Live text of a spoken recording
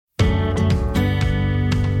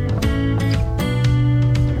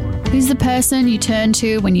Who's the person you turn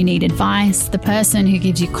to when you need advice? The person who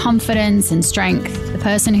gives you confidence and strength? The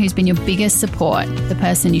person who's been your biggest support? The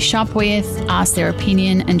person you shop with, ask their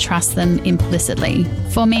opinion and trust them implicitly?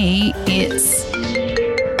 For me, it's...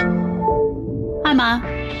 Hi, Ma.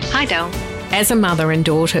 Hi, Del. As a mother and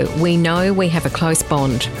daughter, we know we have a close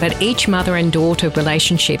bond, but each mother and daughter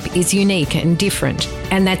relationship is unique and different,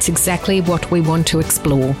 and that's exactly what we want to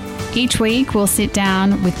explore. Each week, we'll sit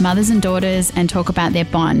down with mothers and daughters and talk about their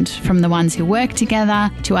bond, from the ones who work together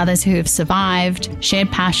to others who have survived, shared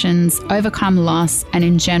passions, overcome loss, and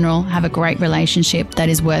in general have a great relationship that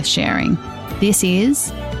is worth sharing. This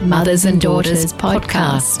is Mothers and Daughters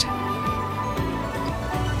Podcast.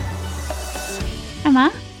 Hi, Ma.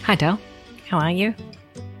 Hi, Del. How are you?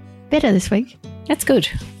 Better this week. That's good.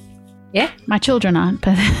 Yeah? My children aren't,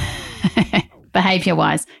 but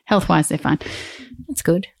behaviour-wise, health-wise, they're fine. That's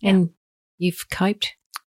good. Yeah. And you've coped,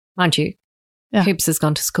 mind you. Yeah. Hoops has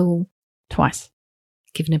gone to school. Twice.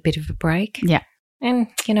 Given a bit of a break. Yeah. And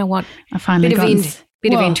you know what? I finally got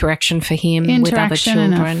bit of interaction for him with other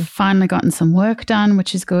children. And I've finally gotten some work done,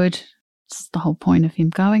 which is good. It's the whole point of him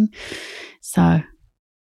going. So,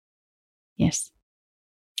 yes.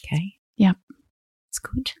 Okay. Yeah. It's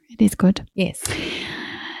good. It is good. Yes.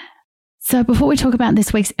 So before we talk about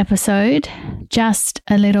this week's episode, just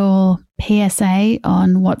a little PSA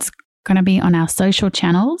on what's going to be on our social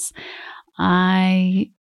channels.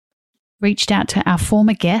 I reached out to our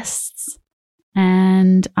former guests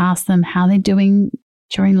and asked them how they're doing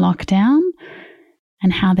during lockdown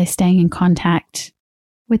and how they're staying in contact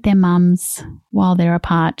with their mums while they're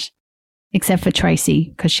apart. Except for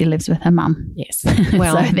Tracy, because she lives with her mum. Yes.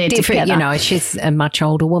 Well, so they're different. Together. You know, she's a much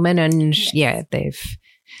older woman and, they've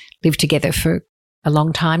lived together for a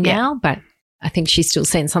long time now, but I think she's still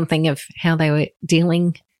saying something of how they were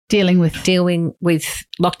dealing with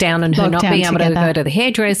lockdown and her not being able to go to the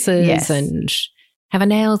hairdressers and have her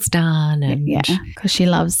nails done. And because she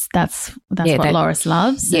loves, that's what Loris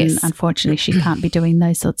loves. Yes. And unfortunately, she can't be doing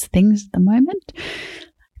those sorts of things at the moment.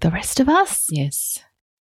 The rest of us. Yes.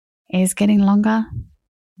 Is getting longer.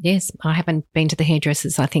 Yes, I haven't been to the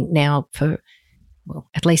hairdressers, I think now for,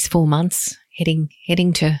 at least 4 months, heading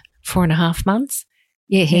to 4.5 months.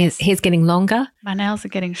 Yeah, hair's getting longer. My nails are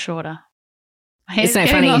getting shorter. It's so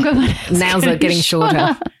funny. Nails are getting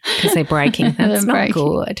shorter because they're breaking. That's not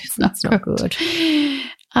good. It's not good.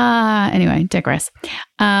 Anyway, digress.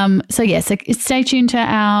 So stay tuned to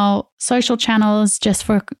our social channels just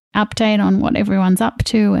for an update on what everyone's up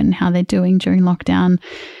to and how they're doing during lockdown.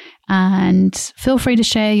 And feel free to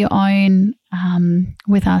share your own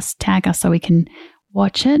with us, tag us so we can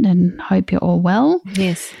watch it and hope you're all well.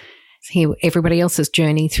 Yes. Hear everybody else's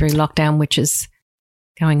journey through lockdown, which is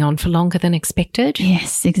going on for longer than expected.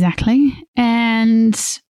 Yes, exactly. And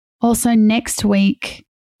also next week,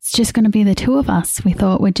 it's just going to be the two of us. We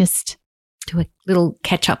thought we'd just do a little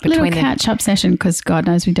catch-up session because God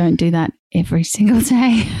knows we don't do that every single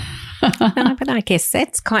day. No, but I guess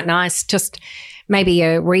that's quite nice. Just maybe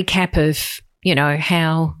a recap of,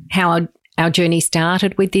 how our journey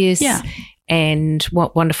started with this and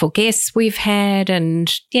what wonderful guests we've had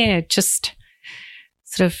and, just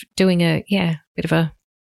sort of doing a bit of a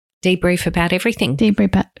debrief about everything.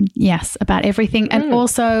 About everything. And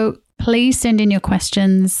also please send in your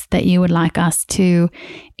questions that you would like us to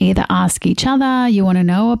either ask each other, you want to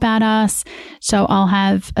know about us. So I'll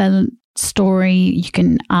have a story. You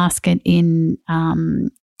can ask it in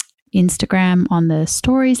Instagram on the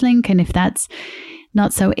stories link. And if that's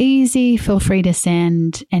not so easy, feel free to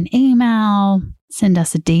send an email, send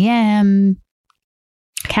us a DM.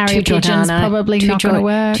 Carrier pigeon's probably not going to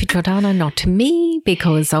work. To Jordana, not to me,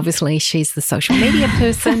 because obviously she's the social media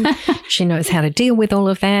person. She knows how to deal with all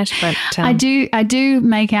of that. But I do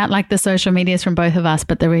make out like the social medias from both of us,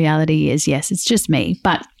 but the reality is, yes, it's just me.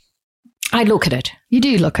 But I look at it. You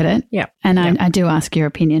do look at it. Yeah. And I do ask your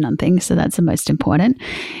opinion on things, so that's the most important.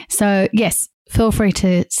 So, yes, feel free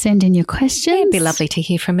to send in your questions. It'd be lovely to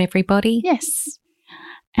hear from everybody. Yes.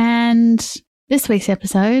 And this week's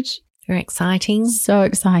episode. Very exciting. So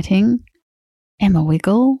exciting. Emma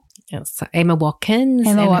Wiggle. So Emma Watkins.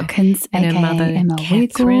 And her mother, Emma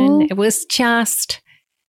Kathryn. Wiggle. It was just,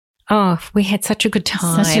 we had such a good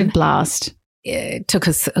time. Such a blast. It took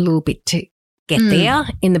us a little bit to get there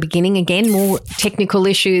in the beginning again, more technical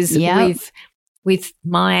issues with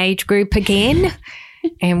my age group again.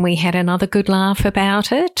 And we had another good laugh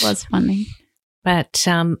about it. It was funny. But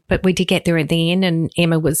we did get there at the end, and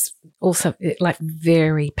Emma was also like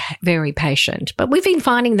very, very patient. But we've been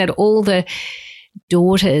finding that all the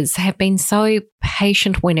daughters have been so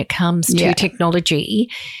patient when it comes to technology.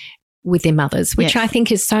 with their mothers, which Yes. I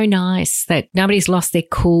think is so nice that nobody's lost their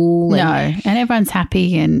cool. No, and everyone's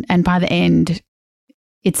happy, and by the end,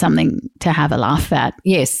 it's something to have a laugh at.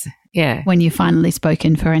 Yes, yeah. When you've finally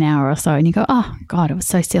spoken for an hour or so and you go, oh, God, it was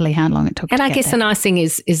so silly how long it took And to I get guess there. the nice thing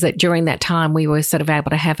is that during that time we were sort of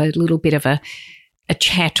able to have a little bit of a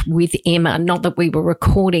chat with Emma, not that we were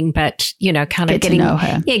recording, but, you know, kind of Get to know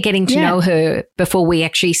her. Yeah, getting to know her before we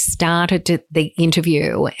actually started the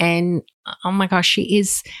interview. And, oh, my gosh, she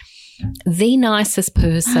is the nicest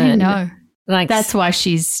person. I know. Like, That's why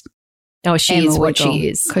she's she Emma is what Wiggle, she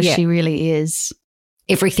is. because she really is.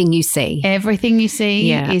 Everything you see. Everything you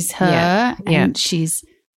see is her, and she's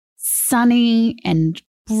sunny and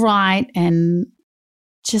bright and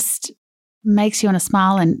just makes you want to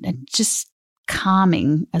smile and just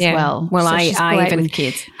calming as well. Well, so she's great even with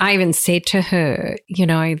kids. I even said to her, you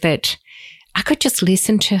know, that I could just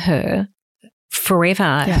listen to her forever.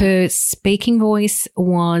 Yeah. Her speaking voice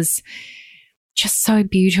was just so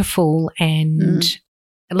beautiful and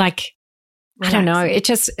like, I don't know, it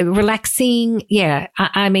just relaxing. Yeah.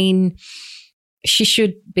 I mean, she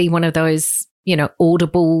should be one of those, you know,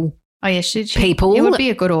 audible people. It would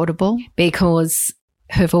be a good audible. Because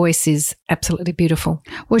her voice is absolutely beautiful.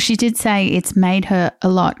 Well, she did say it's made her a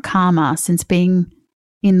lot calmer since being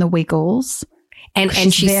in the Wiggles. And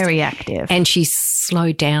she's very active. And she's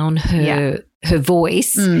slowed down her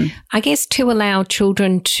voice, I guess, to allow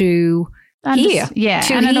children to hear. Yeah,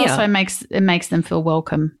 to and hear. it also makes them feel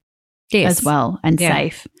welcome as well and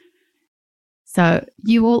safe. So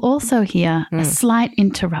you will also hear a slight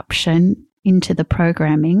interruption into the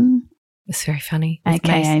programming. It's very funny.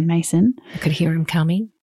 AKA Mason. I could hear him coming.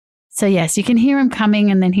 So, yes, you can hear him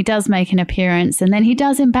coming, and then he does make an appearance, and then he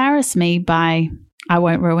does embarrass me by, I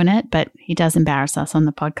won't ruin it, but he does embarrass us on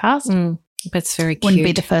the podcast. That's very cute. Wouldn't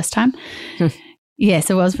be the first time. Yes,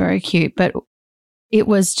 it was very cute, but it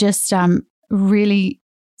was just really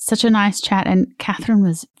such a nice chat, and Kathryn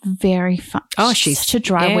was very fun. Oh, she's such a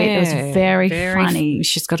dry wit. It was very funny.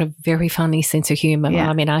 She's got a very funny sense of humour. Yeah.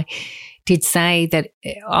 I mean, I did say that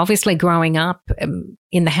obviously growing up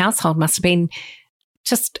in the household must have been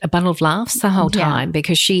just a bundle of laughs the whole time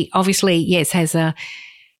because she obviously,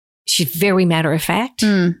 she's very matter of fact.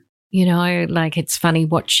 You know, like it's funny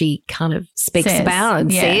what she kind of speaks about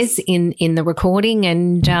and says in the recording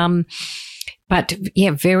and but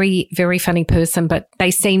yeah, very, very funny person. But they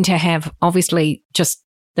seem to have obviously just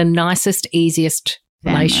the nicest, easiest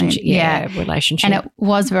relationship. Relationship. And it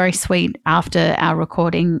was very sweet. After our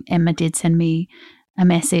recording, Emma did send me a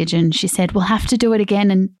message and she said, we'll have to do it again.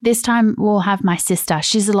 And this time we'll have my sister.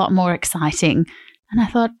 She's a lot more exciting. And I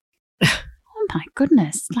thought, oh my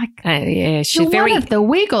goodness. Like, she's you're very one of the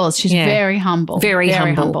Wiggles. She's very humble. Very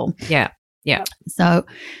humble. Yeah. Yeah. So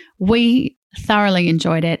we thoroughly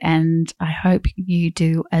enjoyed it and I hope you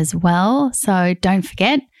do as well. So don't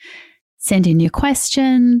forget, send in your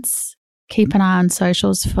questions. Keep an eye on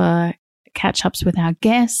socials for catch-ups with our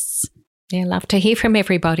guests. Yeah, love to hear from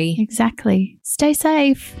everybody. Exactly. Stay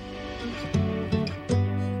safe.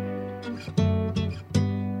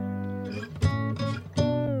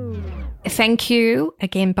 Thank you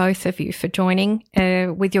again, both of you, for joining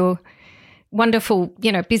with your wonderful,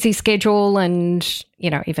 busy schedule and,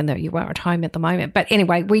 even though you are at home at the moment. But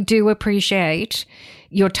anyway, we do appreciate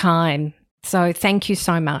your time. So thank you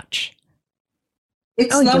so much.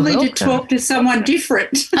 It's lovely to talk to someone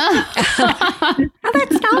different. Oh,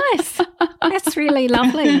 that's nice. That's really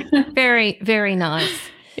lovely. Very, very nice.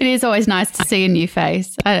 It is always nice to see a new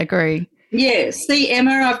face. I agree. Yeah. See,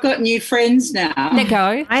 Emma, I've got new friends now. There you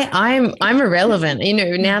go. I'm irrelevant.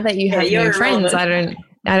 Now that you have new friends, I don't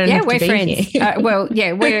have we're to be friends. here.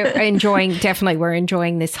 We're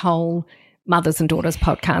enjoying this whole Mothers and Daughters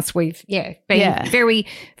podcast. We've been very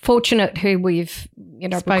fortunate who we've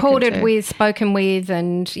recorded with, spoken with,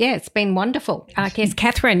 and it's been wonderful. I guess,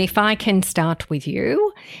 Kathryn, if I can start with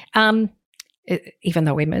you, even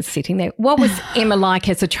though Emma's sitting there, what was Emma like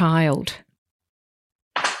as a child?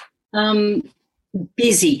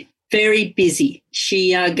 Busy, very busy.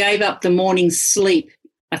 She gave up the morning sleep,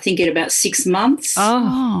 I think, at about 6 months.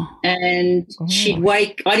 Oh. And she'd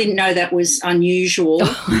wake. I didn't know that was unusual,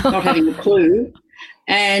 not having a clue.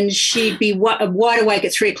 And she'd be wide awake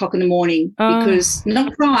at 3 o'clock in the morning because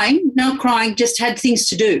not crying, just had things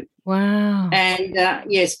to do. Wow. And,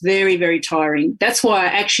 yes, very, very tiring. That's why I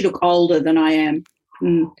actually look older than I am.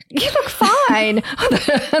 You look fine.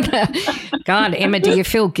 God, Emma, do you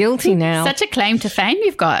feel guilty now? Such a claim to fame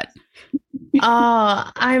you've got.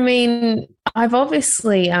 I mean, I've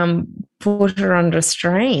obviously put her under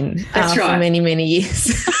strain for many, many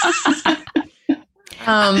years.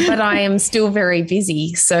 But I am still very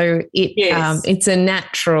busy, so it's a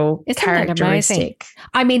natural characteristic.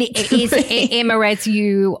 I mean, is Emma, as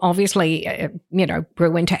you obviously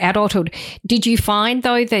grew into adulthood, did you find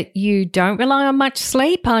though that you don't rely on much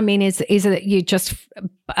sleep? I mean, is it you just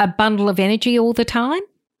a bundle of energy all the time?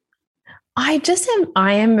 I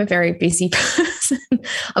am a very busy person,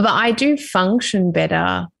 but I do function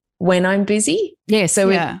better when I'm busy. Yeah. So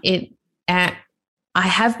I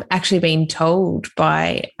have actually been told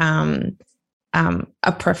by a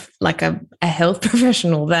health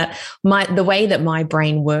professional that the way that my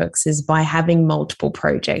brain works is by having multiple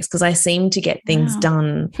projects, because I seem to get things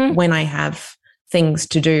done when I have things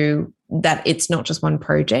to do, that it's not just one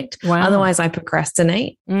project. Wow. Otherwise I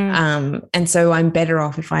procrastinate. And so I'm better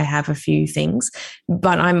off if I have a few things,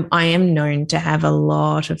 but I am known to have a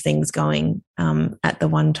lot of things going at the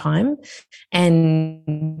one time.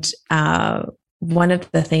 And one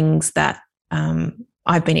of the things that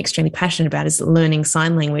I've been extremely passionate about is learning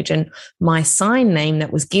sign language. And my sign name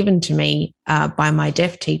that was given to me by my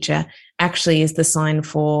deaf teacher actually is the sign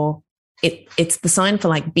for it. It's the sign for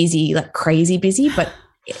like busy, like crazy busy, but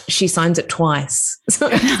she signs it twice. So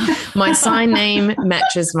my sign name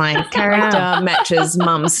matches my character, matches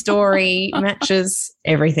mum's story, matches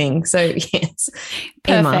everything. So yes, perfect.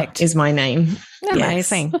 Emma is my name.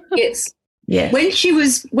 Amazing. Yes. Yeah. When she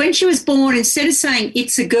was born, instead of saying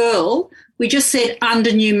it's a girl, we just said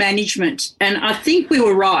under new management, and I think we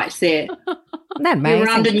were right there. Amazing. We were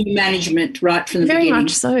under new management right from the Very beginning.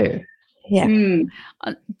 much so. Yeah.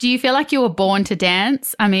 Do you feel like you were born to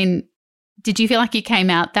dance? I mean, did you feel like you came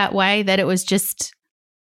out that way, that it was just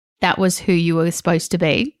that was who you were supposed to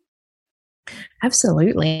be?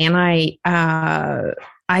 Absolutely. And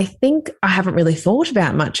I think I haven't really thought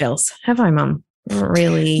about much else, have I, Mum? Not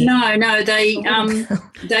really. No, they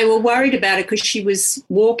were worried about it because she was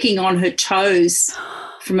walking on her toes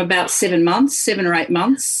from about 7 or 8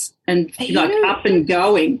 months, and like up and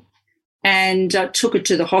going. And took her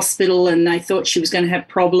to the hospital, and they thought she was going to have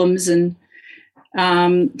problems. And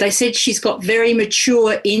they said she's got very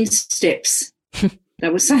mature insteps. They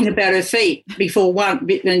were saying about her feet before one,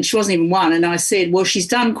 and she wasn't even one. And I said, well, she's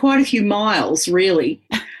done quite a few miles, really.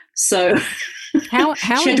 So how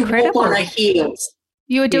she had incredible. to walk on her heels.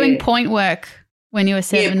 You were doing point work when you were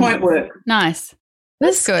 7. Yeah, point work. Nice.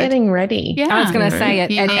 That's good. Getting ready. Yeah. I was going to say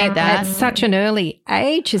at such an early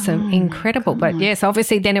age is incredible. But yes,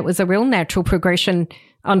 obviously then it was a real natural progression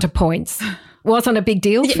onto points. Wasn't a big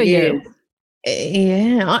deal for you.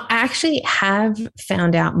 Yeah, I actually have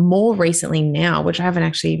found out more recently now, which I haven't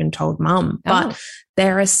actually even told Mum, but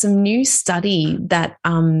there is some new study that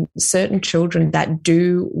certain children that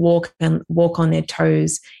do walk on their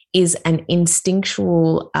toes is an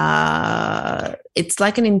instinctual, it's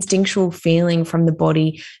like an instinctual feeling from the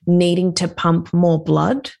body needing to pump more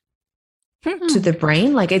blood to the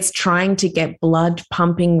brain. Like it's trying to get blood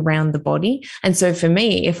pumping around the body. And so for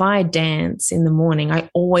me, if I dance in the morning, I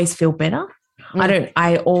always feel better.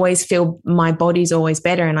 I always feel my body's always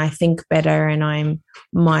better, and I think better, and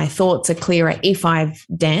my thoughts are clearer if I've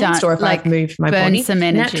danced or if I've moved my body some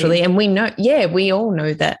energy naturally. And we know, we all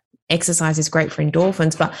know that exercise is great for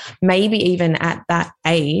endorphins, but maybe even at that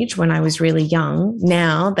age when I was really young,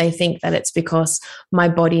 now they think that it's because my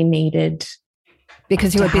body needed.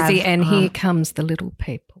 Because you were busy, and here comes the little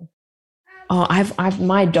people. Oh, I've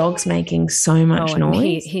my dog's making so much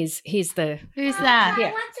noise. Here's the. Who's that?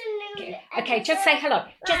 Yeah. Okay, just say hello.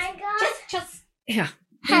 Just. Yeah.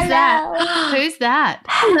 Who's that? Who's that?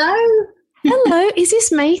 Hello. Is this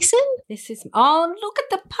Mason? This is. Oh, look at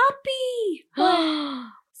the puppy.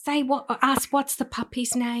 Say what? Ask what's the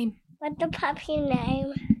puppy's name? What's the puppy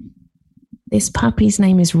name? This puppy's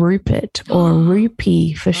name is Rupert, or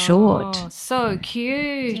Rupee for short. Oh, so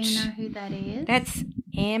cute. Do you know who that is? That's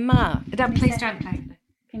Emma. Please don't play.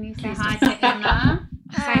 Can you say hi to Emma?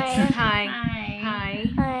 Hi. Hi.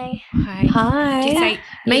 Hi. Hi. Hi. Do you say,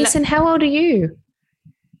 Mason, how old are you?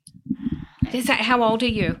 How old are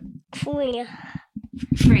you? 3.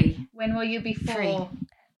 3. When will you be 4?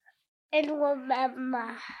 In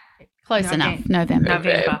November. Close enough.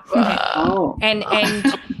 November. Oh. And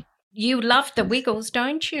you love the Wiggles,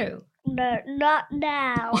 don't you? No, not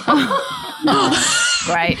now.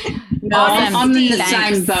 Great. No, Awesome. I'm in the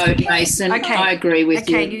same boat, Mason. Okay. I agree with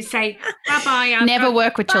you. Okay, you say bye-bye. Never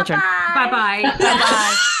work with children. Bye-bye.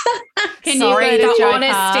 Bye-bye. Can Sorry, you go to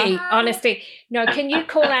the honesty. No, can you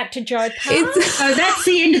call out to Joe Parr? So that's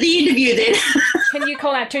the end of the interview then. Can you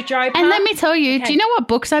call out to Joe Parr? And let me tell you, do you know what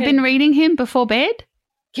books I've been reading him before bed?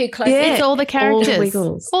 Cue close. Yeah. It's all the characters. All the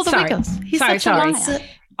Wiggles. All the Wiggles. He's such a liar.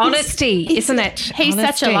 Honesty, isn't it? He's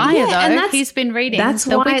Honesty. such a liar, though. and He's been reading That's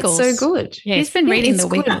the why Wiggles. it's so good. Yes. He's been reading It's the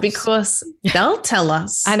good Wiggles. because they'll tell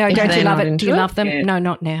us. I know, if don't you they're love not it? Do into you love them? Yeah. No,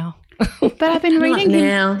 not now. But I've been reading him.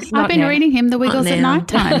 now. I've been now. reading him the Wiggles at now. night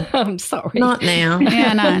time. I'm sorry. Not now.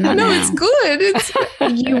 Yeah, no, not No, now. it's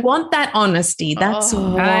good. You want that honesty. That's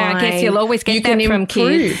why. I guess you'll always get you that can from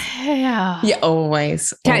kids. Yeah. Yeah,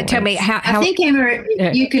 always. Tell me how I think, Emma,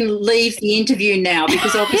 you can leave the interview now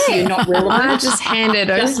because obviously you're not relevant. I just hand it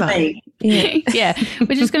Just over. me. Yeah. Yeah,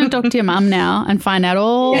 we're just going to talk to your mum now and find out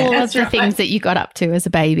all of that's the right. things that you got up to as a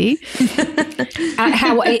baby.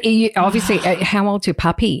 How old's your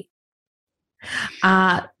puppy?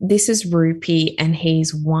 This is Rupee and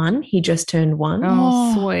he's 1. He just turned 1.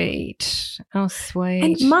 Oh, sweet. Oh, sweet.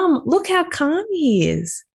 And Mum, look how calm he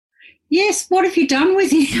is. Yes, what have you done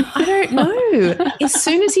with him? I don't know. As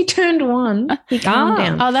soon as he turned 1, he calmed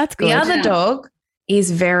down. Oh, that's good. The other dog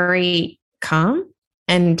is very calm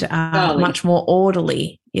and Darling. much more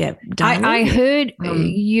orderly. Yeah, darling. I heard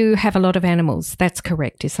you have a lot of animals. That's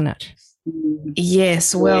correct, isn't it?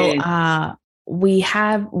 Yes. Well, we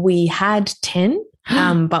had 10,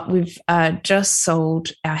 but we've just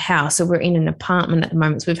sold our house, so we're in an apartment at the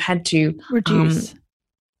moment. So we've had to Reduce.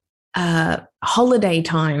 holiday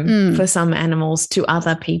time for some animals to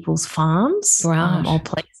other people's farms Right. or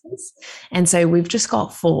places, and so we've just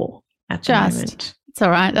got 4 at the moment. It's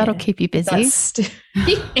all right. That'll keep you busy. That's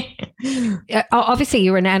Obviously,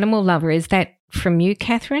 you're an animal lover. Is that from you,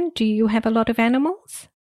 Kathryn? Do you have a lot of animals?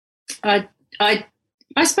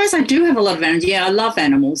 I suppose I do have a lot of animals. Yeah, I love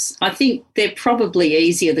animals. I think they're probably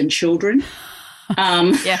easier than children.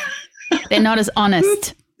 Yeah. They're not as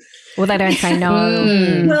honest. Well, they don't say no.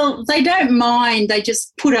 Well, they don't mind. They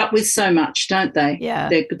just put up with so much, don't they? Yeah.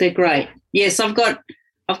 They're great. Yes, I've got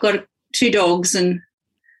 2 dogs and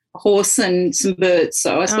a horse and some birds.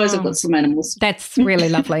 So I suppose I've got some animals. That's really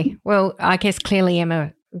lovely. Well, I guess clearly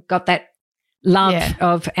Emma got that love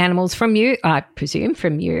of animals from you, I presume,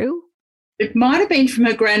 from you. It might have been from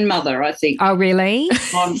her grandmother, I think. Oh, really?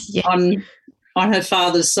 On her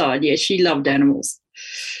father's side. Yeah, she loved animals.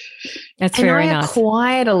 That's and very I nice.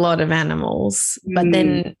 acquired a lot of animals, but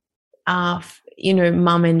then,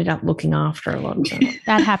 Mum ended up looking after a lot of them.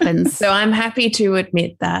 That happens. So I'm happy to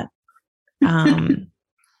admit that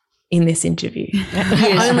in this interview.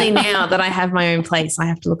 Only now that I have my own place, I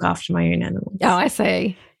have to look after my own animals. Oh, I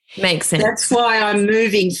see. Makes sense. That's why I'm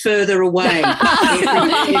moving further away.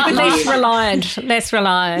 Less reliant.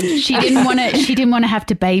 She didn't want to have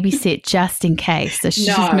to babysit just in case. So she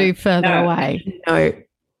just moved further away. No.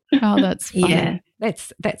 Oh, that's funny. Yeah.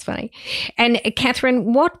 That's funny. And Kathryn,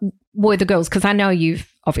 what were the girls, because I know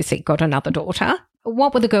you've obviously got another daughter,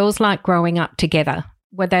 what were the girls like growing up together?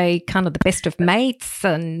 Were they kind of the best of mates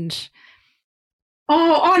and...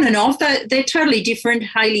 Oh, on and off. They're totally different.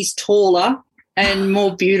 Hayley's taller and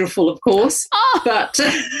more beautiful, of course. Oh. But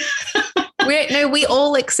we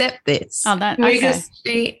all accept this. Oh, that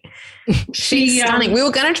okay. She's stunning. We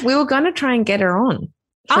were gonna try and get her on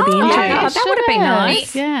for the interview. Yeah, that would have been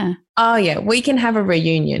nice. Yeah. Oh yeah, we can have a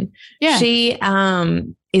reunion. Yeah. She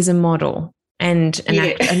is a model and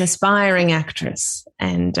an aspiring actress,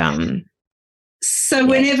 and so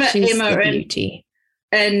whenever she's Emma the beauty.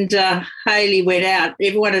 and Hayley went out,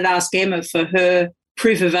 everyone had asked Emma for her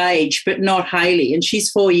proof of age, but not Hayley, and she's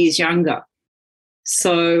 4 years younger.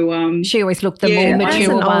 So she always looked the more As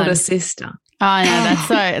mature an one. older sister. Oh,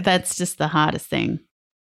 no, that's just the hardest thing.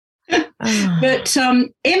 But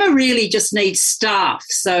Emma really just needs staff.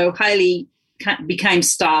 So Hayley became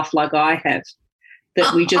staff like I have,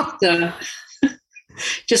 that we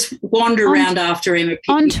just wander around after Emma,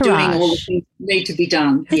 doing all the things that need to be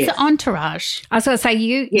done. It's an entourage. I was going to say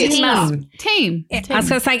Team. I was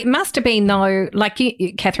going to say it must have been though, like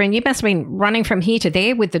you, Kathryn, you must have been running from here to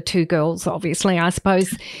there with the 2 girls. Obviously, I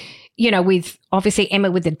suppose. With obviously Emma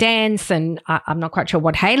with the dance, and I'm not quite sure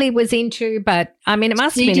what Hayley was into, but I mean, it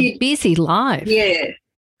must have been a busy life. Yeah.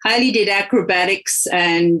 Hayley did acrobatics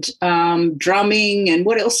and drumming, and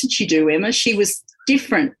what else did she do, Emma? She was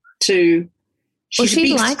different to. She's a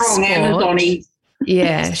big, strong Amazon-y.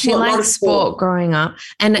 Yeah, she liked sport growing up.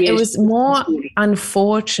 And it was more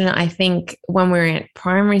unfortunate, I think, when we were at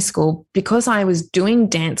primary school, because I was doing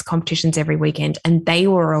dance competitions every weekend and they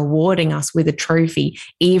were awarding us with a trophy,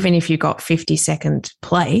 even if you got 52nd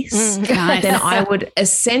place, then I would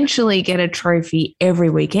essentially get a trophy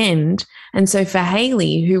every weekend. And so for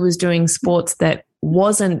Hayley, who was doing sports that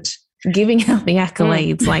wasn't giving out the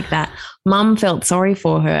accolades like that, Mum felt sorry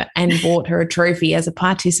for her and bought her a trophy as a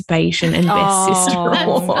participation and best sister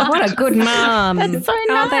award. What a good mum. That's so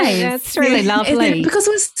nice. That's really lovely. Because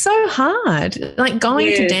it was so hard. Like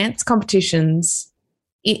going to dance competitions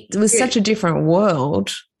it was such a different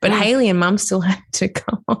world. But Hayley and Mum still had to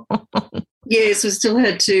come. Yes, we still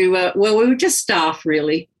had to. We were just staff,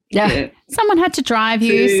 really. Yeah. Someone had to drive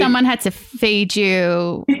you. Food. Someone had to feed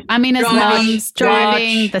you. I mean, as mums,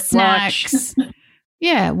 driving, the snacks.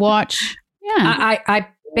 Watch. Yeah. I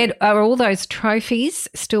bet, are all those trophies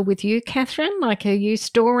still with you, Kathryn? Like, are you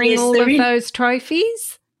storing all of those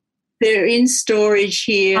trophies? They're in storage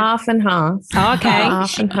here. Half and half. Okay.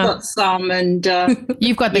 Half and half. Got some, and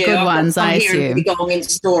you've got the good ones, I assume. Here going in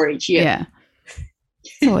storage. Yeah.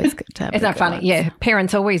 It's always good to have. Isn't that funny? Ones. Yeah,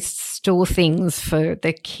 parents always store things for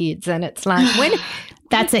their kids, and it's like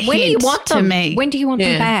that's a when hint do you want them? To me. When do you want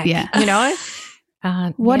them back? Yeah, you know.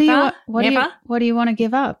 What do you want to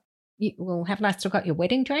give up? Haven't I still got your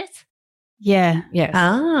wedding dress? Yeah. Yes.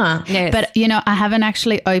 Yes. But I haven't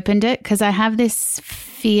actually opened it because I have this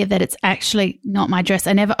fear that it's actually not my dress.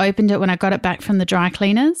 I never opened it when I got it back from the dry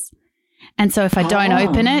cleaners, and so if I don't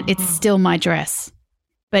open it, it's still my dress.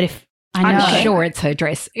 But if I'm sure it's her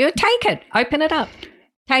dress. You take it. Open it up.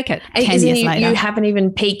 Take it. 10 years later. You haven't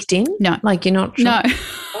even peeked in? No. Like you're not sure? No.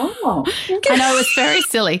 Oh. I know, it was very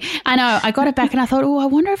silly. I know. I got it back and I thought, I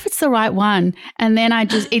wonder if it's the right one. And then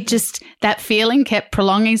that feeling kept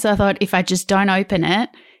prolonging. So I thought, if I just don't open it,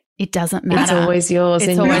 it doesn't matter. It's always yours.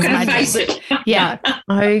 It's always my dress. Yeah.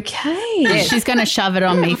 Okay. Yeah, she's going to shove it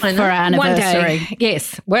on me for our anniversary. One day.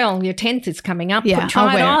 Yes. Well, your 10th is coming up. Yeah,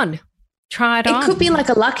 try it on. Try it on. It could be like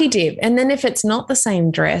a lucky dip. And then if it's not the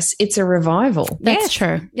same dress, it's a revival. That's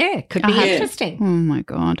true. Yeah, it could be interesting. Oh, my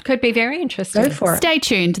God. Could be very interesting. Go for it. Stay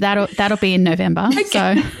tuned. That'll be in November.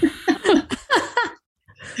 Okay.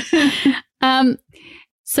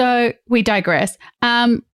 So we digress.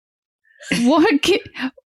 I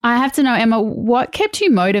have to know, Emma, what kept you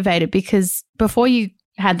motivated? Because before you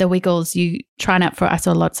had the Wiggles, you tried out I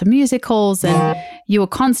saw lots of musicals and you were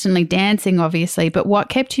constantly dancing, obviously, but what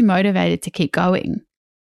kept you motivated to keep going?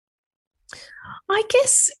 I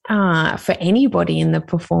guess for anybody in the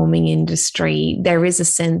performing industry, there is a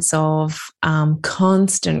sense of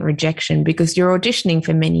constant rejection because you're auditioning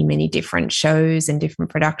for many, many different shows and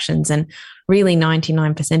different productions, and really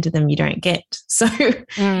 99% of them you don't get. So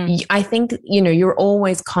I think, you're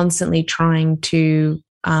always constantly trying to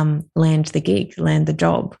land the gig, land the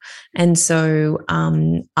job. And so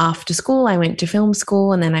after school, I went to film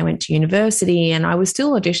school and then I went to university and I was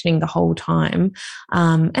still auditioning the whole time.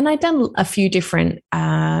 And I'd done a few different,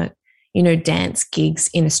 dance gigs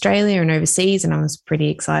in Australia and overseas, and I was pretty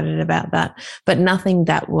excited about that, but nothing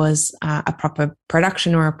that was a proper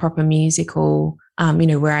production or a proper musical,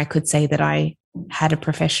 where I could say that I had a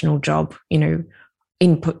professional job,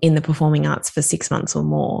 in the performing arts for 6 months or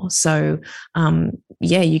more. So,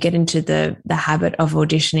 you get into the habit of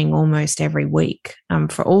auditioning almost every week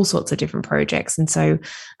for all sorts of different projects. And so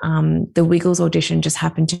the Wiggles audition just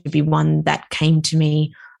happened to be one that came to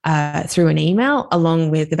me through an email along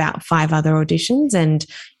with about 5 other auditions, and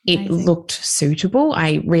it looked suitable.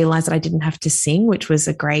 I realized that I didn't have to sing, which was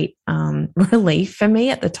a great relief for me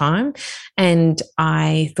at the time. And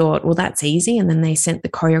I thought, well, that's easy. And then they sent the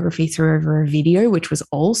choreography through over a video, which was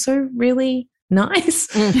also really nice.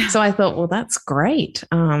 So I thought, well, that's great.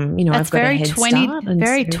 That's I've got a head start.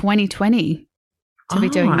 Very 2020. To be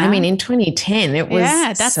doing that. I mean, in 2010, it was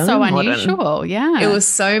that's so unusual. Modern. Yeah. It was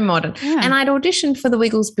so modern. Yeah. And I'd auditioned for the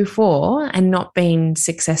Wiggles before and not been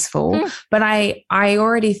successful, but I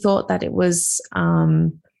already thought that it was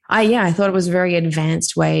I thought it was a very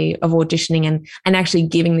advanced way of auditioning and actually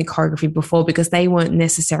giving the choreography before, because they weren't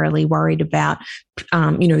necessarily worried about,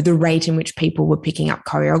 the rate in which people were picking up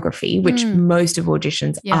choreography, which most of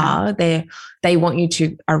auditions are. They want you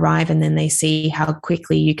to arrive and then they see how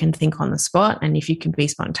quickly you can think on the spot and if you can be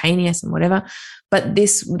spontaneous and whatever. But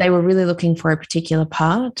they were really looking for a particular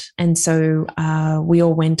part. And so we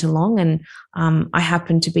all went along and I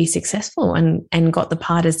happened to be successful and got the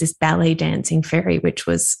part as this ballet dancing fairy, which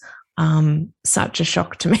was such a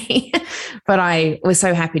shock to me. But I was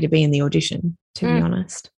so happy to be in the audition, to be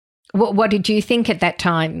honest. What did you think at that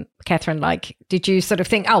time, Kathryn? Like, did you sort of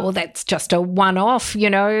think, oh, well, that's just a one-off,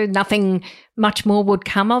 nothing much more would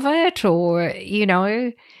come of it, or,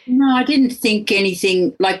 No, I didn't think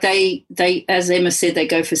anything. Like they, as Emma said, they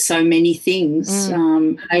go for so many things.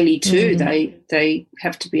 Hayley too. They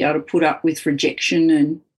have to be able to put up with rejection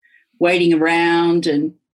and waiting around,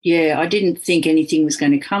 and I didn't think anything was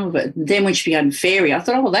going to come of it. And then when she became fairy, I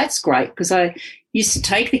thought, oh, well, that's great, because I used to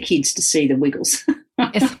take the kids to see the Wiggles.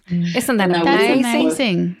 Isn't that amazing? That's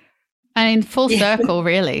amazing. I mean, full circle,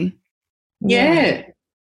 really. Yeah.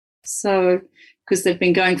 So, because they've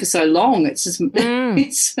been going for so long, it's just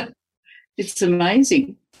it's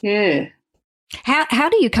amazing. Yeah. How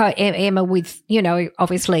do you cope, Emma, with, you know,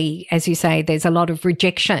 obviously, as you say, there's a lot of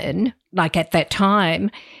rejection, like at that time.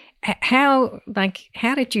 How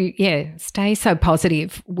did you, stay so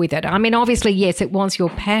positive with it? I mean, obviously, yes, it was your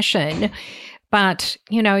passion, but,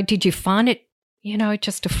 you know, did you find it, you know,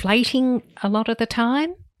 just deflating a lot of the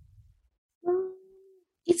time?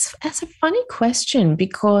 That's a funny question,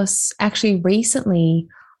 because actually recently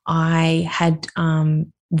I had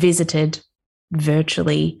visited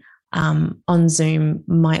virtually on Zoom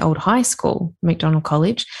my old high school, McDonald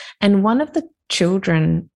College, and one of the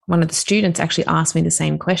students actually asked me the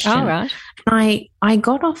same question. Oh, right. And I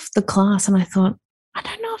got off the class and I thought, I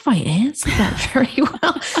don't know if I answered that very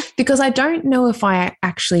well, because I don't know if I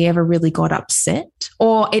actually ever really got upset,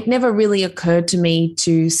 or it never really occurred to me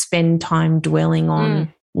to spend time dwelling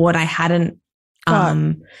on what I hadn't,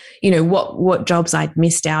 you know, what jobs I'd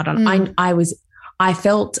missed out on. I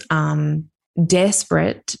felt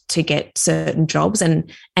desperate to get certain jobs, and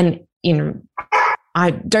you know,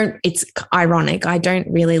 it's ironic, I don't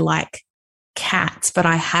really like cats, but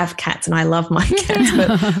I have cats and I love my cats.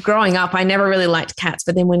 But growing up, I never really liked cats.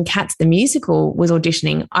 But then when Cats the musical was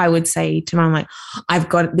auditioning, I would say to Mum, like, I've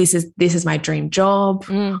got, this is my dream job.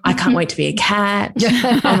 I can't wait to be a cat.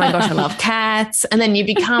 Oh my gosh, I love cats. And then you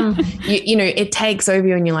become, you know, it takes over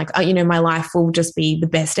you and you're like, oh, you know, my life will just be the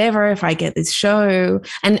best ever if I get this show.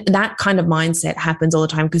 And that kind of mindset happens all the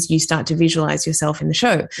time, because you start to visualize yourself in the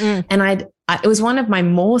show. And it was one of my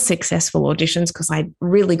more successful auditions, because I'd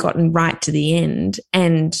really gotten right to the end.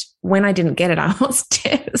 And when I didn't get it, I was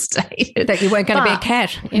devastated. That you weren't going to be a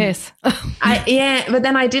cat. Yes. But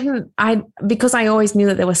then because I always knew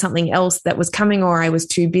that there was something else that was coming, or I was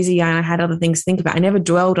too busy and I had other things to think about. I never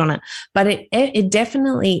dwelled on it. But it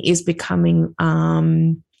definitely is becoming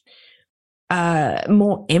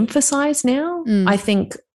more emphasized now. I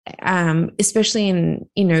think, especially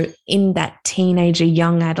in that teenager,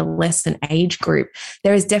 young adolescent age group,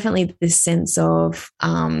 there is definitely this sense of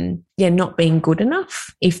not being good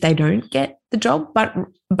enough if they don't get the job, but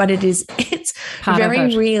it's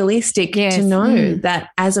very realistic to know that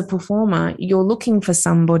as a performer, you're looking for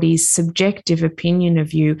somebody's subjective opinion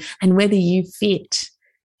of you and whether you fit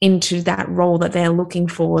into that role that they're looking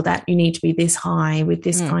for, that you need to be this high with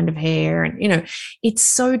this kind of hair. And, you know, it's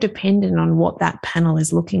so dependent on what that panel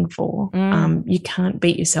is looking for. You can't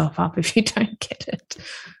beat yourself up if you don't get it.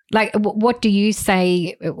 Like, what do you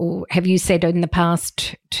say, or have you said in the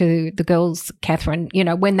past to the girls, Kathryn, you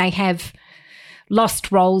know, when they have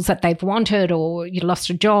lost roles that they've wanted, or you lost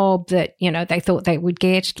a job that, you know, they thought they would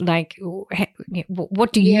get, like,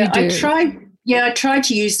 what do you do? I tried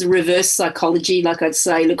to use the reverse psychology. Like, I'd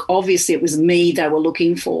say, look, obviously it was me they were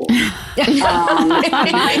looking for. That's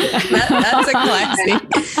a classic.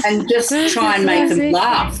 And just try and make them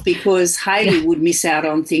laugh, because Hayley would miss out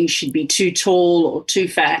on things. She'd be too tall or too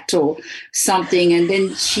fat or something. And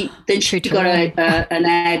then she got an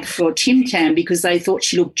ad for Tim Tam because they thought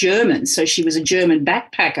she looked German. So she was a German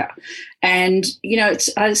backpacker. And, you know,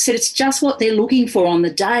 I said it's just what they're looking for on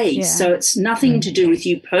the day. Yeah. So it's nothing to do with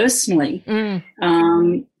you personally,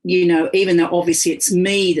 you know, even though obviously it's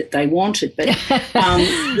me that they wanted. But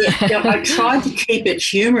I tried to keep it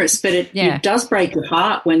humorous, but it does break your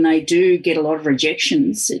heart when they do get a lot of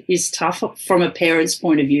rejections. It is tough from a parent's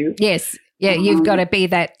point of view. Yes. Yeah, you've got to be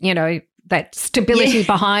that, you know, that stability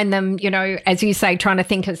behind them, you know, as you say, trying to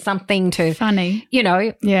think of something to funny, you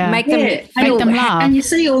know, make them laugh. And you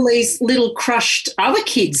see all these little crushed other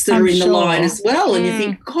kids that are in the line as well, and you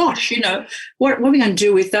think, gosh, you know, what are we going to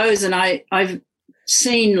do with those? And I've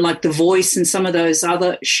seen like The Voice and some of those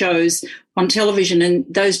other shows on television, and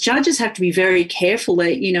those judges have to be very careful.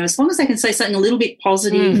 They, you know, as long as they can say something a little bit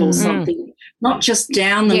positive or something, not just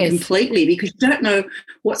down them completely, because you don't know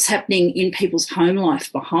what's happening in people's home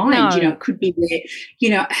life behind. No. You know, it could be there,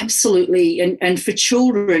 you know, absolutely. And for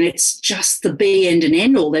children, it's just the be end and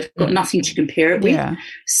end all. They've got nothing to compare it with. Yeah.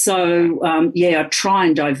 So, I try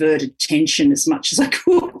and divert attention as much as I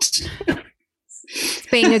could.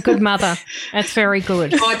 Being a good mother. That's very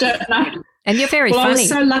good. I don't know. And you're very funny. I was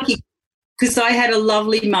so lucky because I had a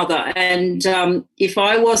lovely mother, and if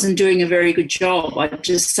I wasn't doing a very good job, I'd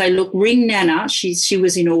just say, look, ring Nana. She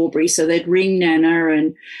was in Albury, so they'd ring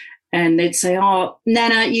Nana and they'd say, oh,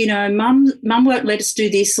 Nana, you know, Mum won't let us do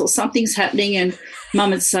this, or something's happening, and Mum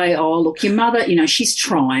would say, oh, look, your mother, you know, she's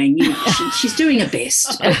trying, you know, she's doing her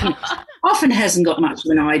best. Often hasn't got much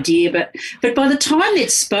of an idea, but by the time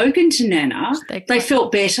they'd spoken to Nana, they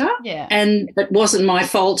felt better, and it wasn't my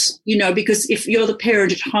fault, you know, because if you're the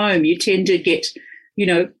parent at home, you tend to get, you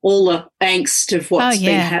know, all the angst of what's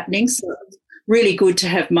been happening. So it's really good to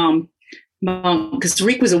have Mum Mum, because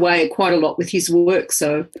Rick was away quite a lot with his work.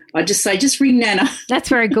 So I just say, just ring Nana. That's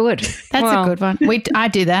very good. That's a good one. I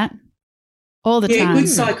do that all the time. Yeah, good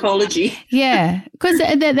psychology. Yeah, because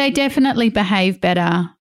they definitely behave better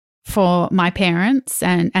for my parents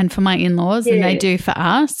and for my in-laws than they do for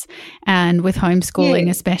us. And with homeschooling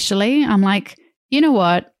especially, I'm like, you know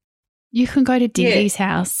what? You can go to Dee Dee's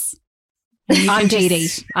house. I'm Dee Dee.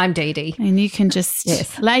 I'm Dee Dee. And you can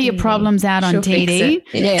just lay your problems out on Dee Dee.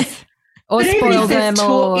 Yes. Or But spoil them,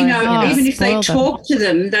 even if they talk to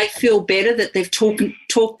them, they feel better that they've talked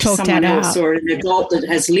to someone else or an adult that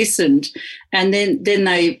has listened, and then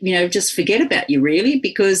they just forget about you really,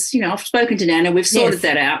 because I've spoken to Nana, we've sorted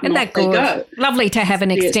that out, and off they go. Lovely to have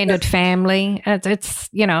an extended family. It's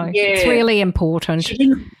it's really important. She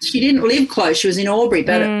didn't live close. She was in Albury,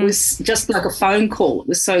 but it was just like a phone call. It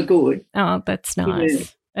was so good. Oh, that's nice. Yeah.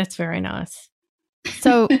 That's very nice.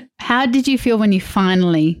 So, how did you feel when you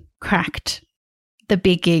finally cracked the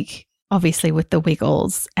big gig, obviously with the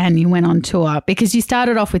Wiggles, and you went on tour? Because you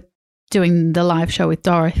started off with doing the live show with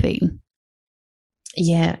Dorothy.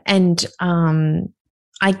 Yeah, and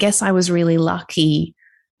I guess I was really lucky.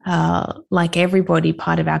 Like everybody,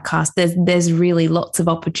 part of our cast, there's really lots of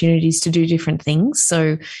opportunities to do different things.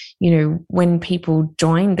 So, when people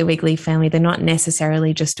join the Wiggly family, they're not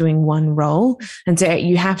necessarily just doing one role. And so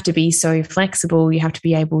you have to be so flexible. You have to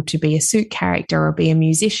be able to be a suit character or be a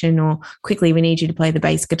musician, or quickly we need you to play the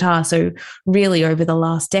bass guitar. So really over the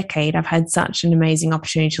last decade, I've had such an amazing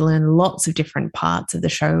opportunity to learn lots of different parts of the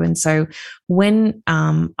show. And so when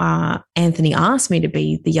Anthony asked me to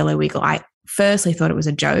be the Yellow Wiggle, I firstly thought it was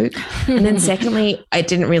a joke. And then secondly, it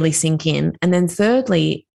didn't really sink in. And then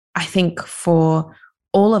thirdly, I think for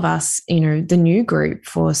all of us, the new group,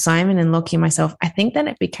 for Simon and Lockie and myself, I think that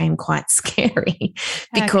it became quite scary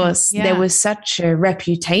because there was such a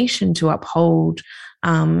reputation to uphold,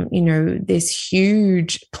 this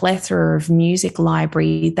huge plethora of music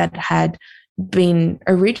library that had been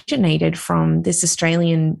originated from this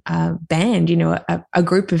Australian band, a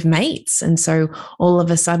group of mates. And so all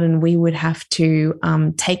of a sudden we would have to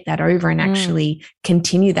take that over and actually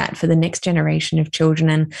continue that for the next generation of children.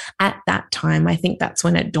 And at that time, I think that's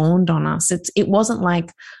when it dawned on us. It wasn't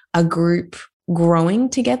like a group growing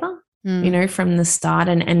together, from the start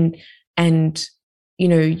and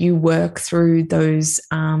you work through those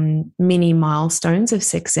mini milestones of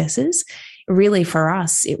successes. Really, for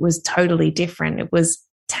us, it was totally different. It was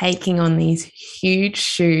taking on these huge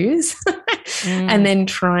shoes and then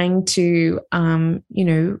trying to,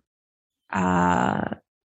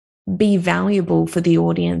 be valuable for the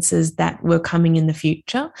audiences that were coming in the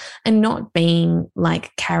future, and not being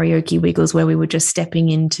like karaoke Wiggles where we were just stepping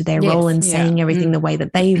into their role and saying everything the way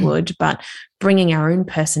that they would, but bringing our own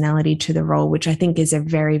personality to the role, which I think is a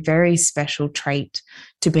very, very special trait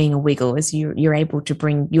to being a Wiggle, is you're able to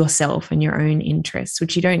bring yourself and your own interests,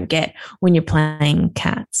 which you don't get when you're playing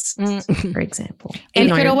cats, for example. And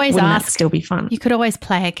you could always ask, still be fun. You could always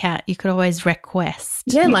play a cat. You could always request.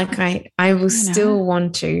 Yeah, like I will still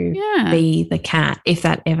want to be the cat if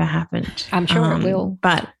that ever happened. I'm sure it will.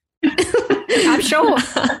 But I'm sure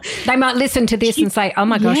they might listen to this and say, "Oh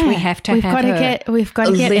my gosh, we have to have her." We've got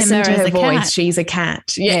to get listen Emma to her as a voice. cat. She's a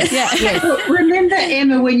cat. Yes. Yes. Remember,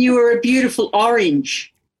 Emma, when you were a beautiful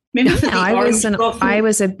orange? Remember I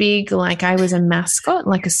was a big, I was a mascot,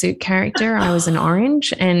 like a suit character. I was an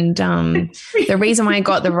orange, and the reason why I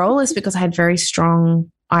got the role is because I had very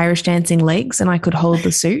strong Irish dancing legs and I could hold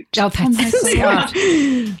the suit. Oh, that's God.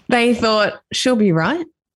 They thought she'll be right.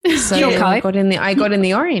 So I got in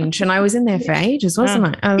the orange, and I was in there for ages,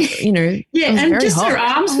 wasn't I? And just hot. her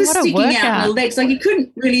arms were sticking out and her legs. Like you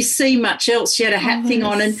couldn't really see much else. She had a hat thing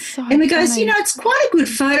on, and Emma goes, it's quite a good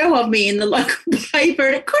photo of me in the local paper,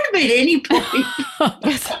 and it could have been anybody.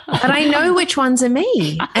 But I know which ones are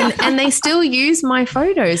me, and they still use my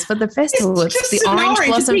photos for the festival. It's the Orange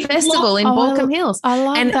Blossom Festival in Balcombe Hills. I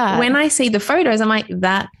love that. When I see the photos, I'm like,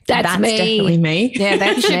 that's me. definitely me. Yeah,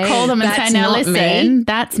 that's me. Call them and say, now listen,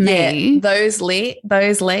 that's me. Yeah,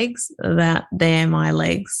 those legs, they're my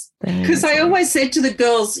legs. Because I always said to the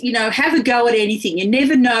girls, have a go at anything. You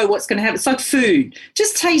never know what's going to happen. It's like food.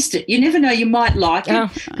 Just taste it. You never know, you might like it.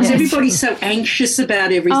 Because everybody's so anxious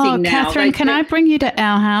about everything now. Kathryn, can I bring you to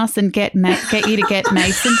our house and get you to get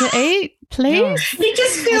Mason to eat, please? You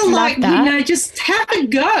just feel like, just have a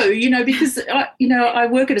go, because, I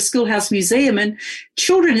work at a schoolhouse museum, and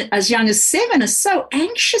children as young as 7 are so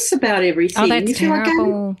anxious about everything. Oh, that's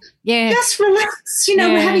terrible. Just relax,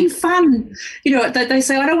 we're having fun. They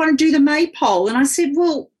say, I don't want to do the maypole. And I said,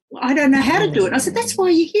 well, I don't know how to do it. And I said, that's why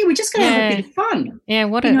you're here. We're just going to have a bit of fun. Yeah,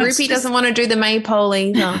 Ruby doesn't want to do the maypole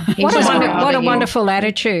either. What a wonderful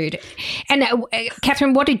attitude. And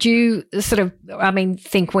Kathryn, what did you sort of,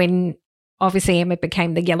 think when obviously Emma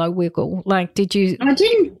became the yellow wiggle? Like, did you?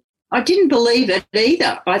 I didn't believe it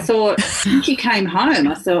either. I thought, she came home,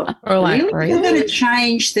 I thought, really? They're going to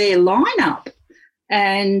change their lineup.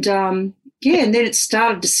 And, and then it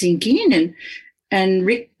started to sink in. And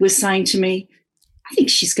Rick was saying to me, I think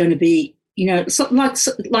she's going to be,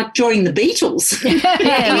 like joining the Beatles.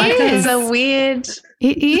 Yeah, like it's a weird.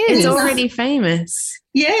 It is. It's already famous.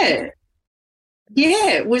 Yeah.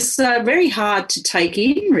 Yeah, it was very hard to take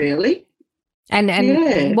in, really. And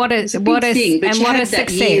what a thing, and what a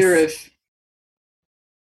success.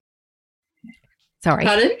 Sorry.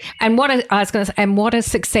 Pardon? And what a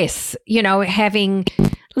success, having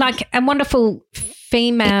like a wonderful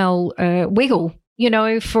female wiggle,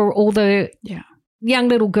 for all the young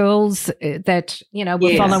little girls that,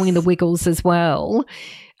 were following the Wiggles as well.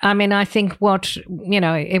 I mean, I think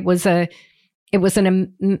it was a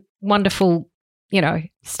wonderful,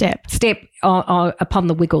 step upon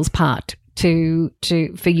the Wiggles' part for you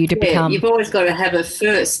to become. You've always got to have a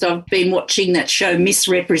first. I've been watching that show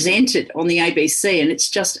Misrepresented on the ABC, and it's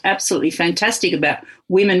just absolutely fantastic about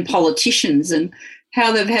women politicians and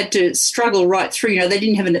how they've had to struggle right through. They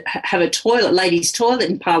didn't have a toilet, ladies' toilet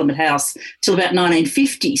in Parliament House till about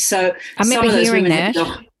 1950. So I remember hearing that.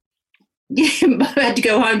 Had to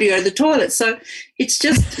go home to go to the toilet. So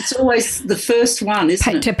it's always the first one,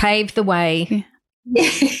 isn't it? To pave the way.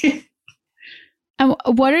 Yeah. And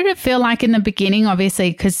what did it feel like in the beginning,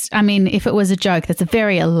 obviously? Because, if it was a joke, that's a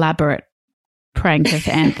very elaborate prank of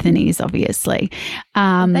Anthony's, obviously.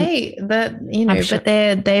 They've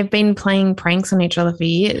been playing pranks on each other for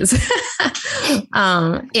years.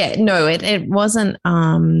 It wasn't.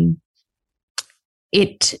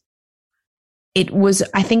 It was.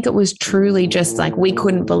 I think it was truly just like we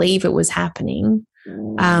couldn't believe it was happening.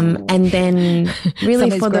 And then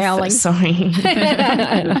really for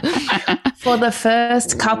the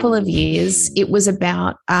first couple of years, it was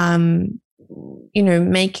about,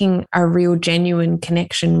 making a real genuine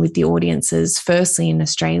connection with the audiences, firstly in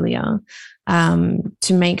Australia,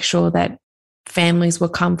 to make sure that families were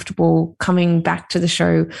comfortable coming back to the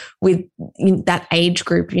show with that age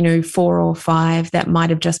group, 4 or 5 that might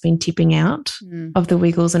have just been tipping out of the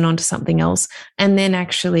Wiggles and onto something else. And then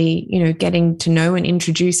actually, getting to know and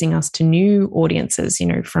introducing us to new audiences,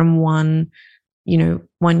 from 1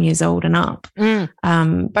 years old and up.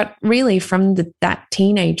 But really from that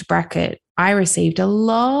teenage bracket, I received a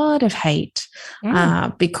lot of hate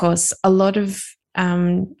because a lot of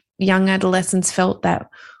young adolescents felt that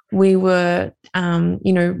we were,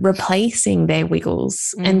 replacing their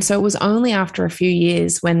Wiggles. And so it was only after a few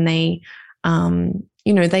years when they,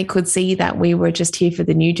 they could see that we were just here for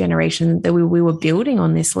the new generation, that we were building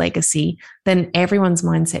on this legacy, then everyone's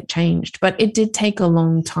mindset changed. But it did take a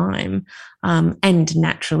long time. And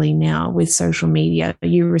naturally now with social media,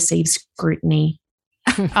 you receive scrutiny.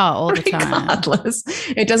 All the time. Regardless.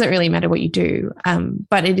 It doesn't really matter what you do.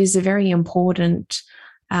 But it is a very important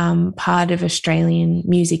part of Australian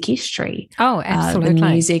music history. Oh, absolutely. The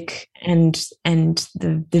music and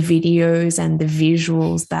the videos and the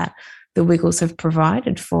visuals that the Wiggles have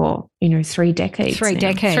provided for, 3 decades. 3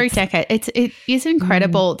 decades. It is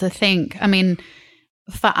incredible to think.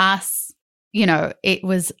 For us, it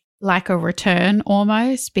was like a return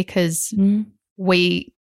almost because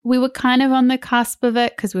we were kind of on the cusp of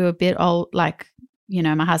it because we were a bit old, like,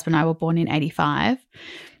 my husband and I were born in 85.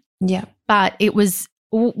 Yeah. But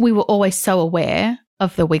we were always so aware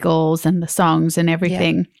of the Wiggles and the songs and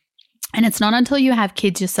everything. Yeah. And it's not until you have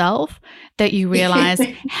kids yourself that you realize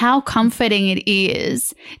how comforting it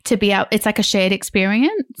is to be out. It's like a shared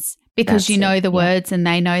experience because you know the words and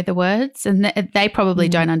they know the words and they probably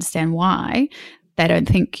don't understand why. They don't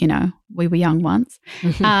think, we were young once.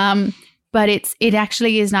 But it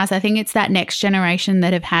actually is nice. I think it's that next generation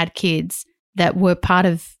that have had kids that were part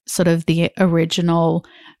of sort of the original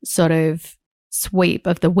sort of sweep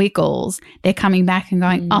of the Wiggles. They're coming back and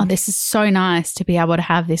going, oh, this is so nice to be able to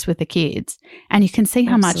have this with the kids. And you can see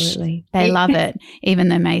how much they love it. Even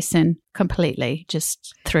though Mason completely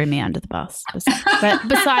just threw me under the bus. But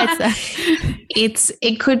besides that,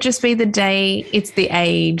 it could just be the day. It's the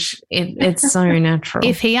age. It's so natural.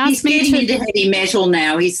 If he asked me to into heavy metal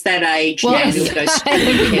now, he's that age. Well,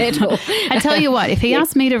 heavy metal. I tell you what, if he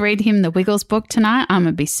asked me to read him the Wiggles book tonight, I'm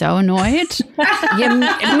gonna be so annoyed. You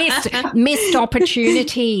missed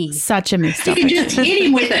opportunity. Such a missed opportunity. You can just hit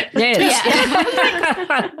him with it. Yes.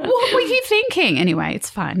 Yeah. What were you thinking? Anyway, it's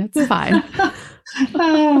fine. It's fine.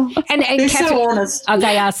 And they're Kathryn, so honest. Oh,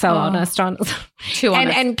 they are so honest. Too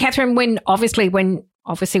honest. And Kathryn,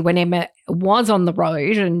 when Emma was on the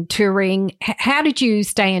road and touring, how did you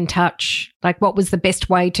stay in touch? Like, what was the best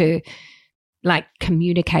way to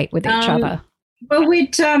communicate with each other? Well,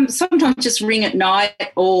 we'd sometimes just ring at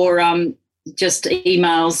night or just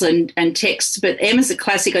emails and texts. But Emma's a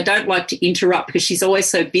classic. I don't like to interrupt because she's always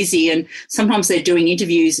so busy, and sometimes they're doing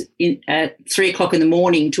interviews at 3:00 in the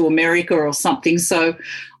morning to America or something. So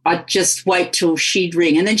I'd just wait till she'd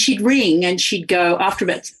ring, and then she'd ring and she'd go, after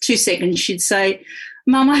about 2 seconds, she'd say,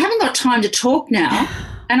 "Mum, I haven't got time to talk now."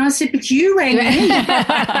 And I said, "But you rang me."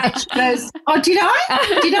 She goes, "Oh, did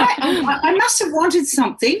I? I must have wanted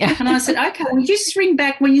something." And I said, "Okay, well, you just ring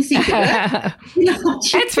back when you think of it."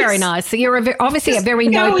 That's very nice. So you're obviously a very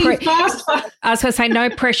I was going to say no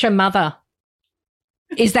pressure mother.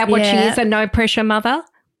 Is that what she is, a no pressure mother?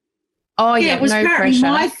 Oh, yeah, it was apparently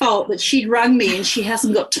my fault that she'd rung me and she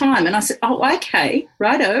hasn't got time. And I said, "Oh, okay,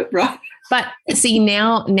 righto, right." But see,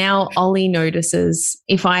 now Ollie notices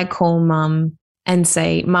if I call Mum and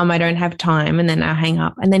say, "Mum, I don't have time," and then I hang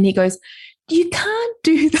up, and then he goes, "You can't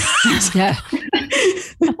do that."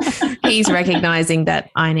 He's recognizing that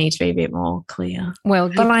I need to be a bit more clear. Well,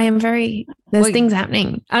 but I am there's things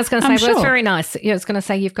happening. I was going to say, well, it's very nice. Yeah, I was going to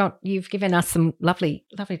say you've given us some lovely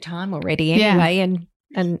time already anyway,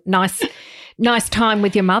 and nice time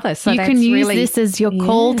with your mother. So you can use this as your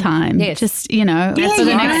call time. Yes. Just, for the next few days.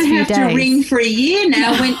 You don't have to ring for a year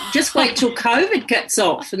now. Just wait till COVID gets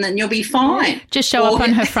off and then you'll be fine. Just show up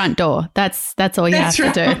on her front door. That's all you have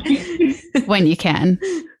to do when you can.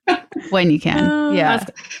 When you can, yeah.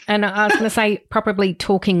 And I was going to say, probably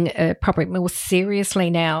talking more seriously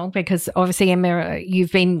now, because obviously, Emma,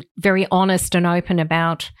 you've been very honest and open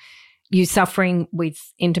about you suffering with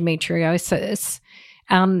endometriosis.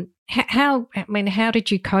 How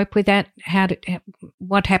did you cope with that?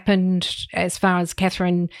 What happened as far as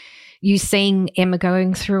Kathryn, you seeing Emma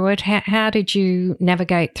going through it? How did you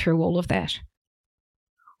navigate through all of that?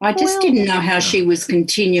 I just didn't know how she was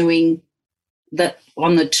continuing that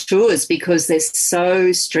on the tours because they're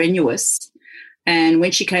so strenuous. And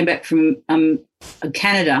when she came back from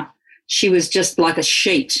Canada, she was just like a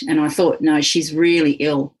sheet. And I thought, no, she's really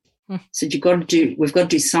ill. I said, we've got to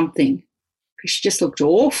do something. Because she just looked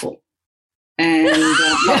awful. And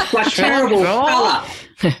like terrible colour.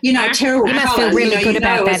 Terrible colour. You must feel really good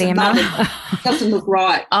about that, Emma. Doesn't look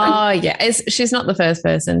right. Oh, yeah. She's not the first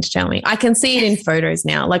person to tell me. I can see it in photos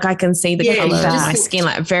now. Like I can see the colour of my skin,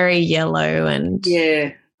 like very yellow, and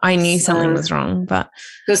I knew something was wrong. But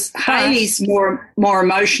because Hayley's more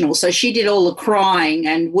emotional, so she did all the crying,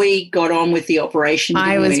 and we got on with the operation.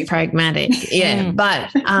 I was pragmatic,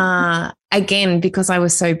 but again, because I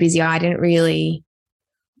was so busy, I didn't really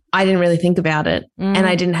think about it, and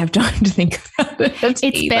I didn't have time to think about it.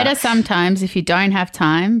 It's better sometimes if you don't have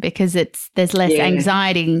time because there's less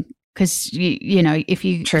anxiety. Because if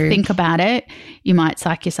you think about it, you might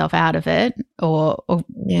psych yourself out of it, or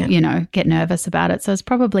get nervous about it. So it's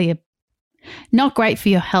probably not great for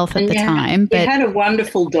your health at the time. But you had a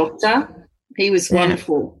wonderful doctor. He was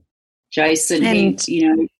wonderful, Jason. And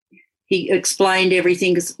he explained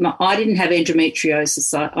everything because I didn't have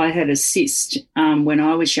endometriosis. I had a cyst when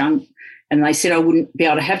I was young, and they said I wouldn't be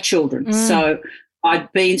able to have children. So I'd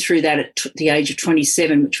been through that at the age of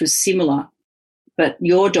 27, which was similar. But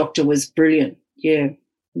your doctor was brilliant. Yeah, it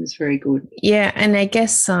was very good. Yeah, and I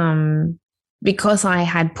guess because I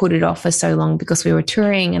had put it off for so long because we were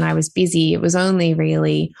touring and I was busy, it was only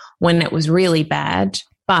really when it was really bad.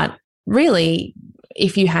 But really,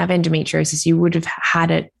 if you have endometriosis, you would have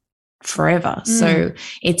had it forever. So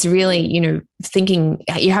it's really, thinking,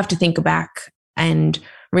 you have to think back and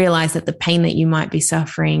realize that the pain that you might be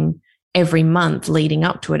suffering every month leading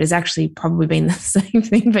up to it has actually probably been the same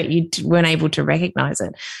thing, but you weren't able to recognize it.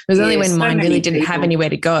 It was only when mine really didn't have anywhere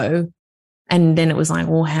to go. And then it was like,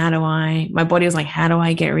 well, my body was like, how do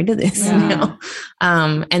I get rid of this now?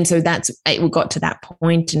 And so it got to that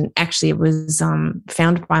point, and actually it was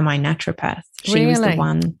found by my naturopath. She was the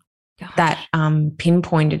one that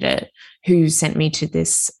pinpointed it, who sent me to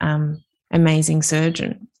this amazing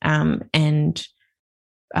surgeon. And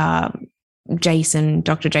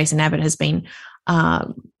Dr. Jason Abbott has been,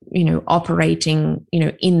 operating,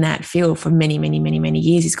 in that field for many, many, many, many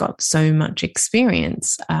years. He's got so much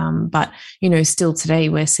experience. But, still today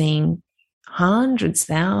we're seeing hundreds,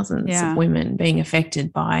 thousands of women being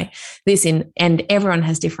affected by this, and everyone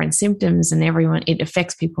has different symptoms, and it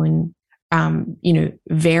affects people in,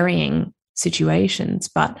 varying situations,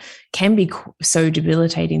 but can be so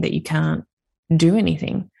debilitating that you can't do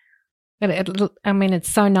anything. I mean, it's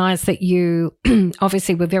so nice that you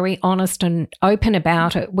obviously were very honest and open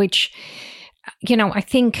about it, which, you know, I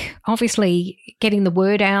think obviously getting the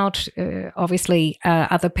word out, obviously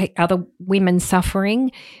other women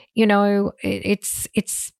suffering, you know, it's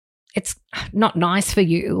not nice for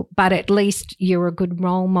you, but at least you're a good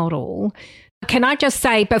role model. Can I just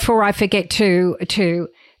say before I forget to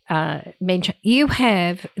mention, you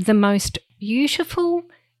have the most beautiful,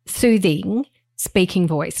 soothing speaking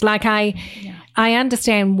voice. Like I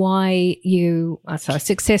understand why you are so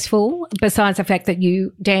successful, besides the fact that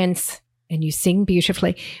you dance and you sing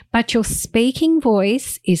beautifully, but your speaking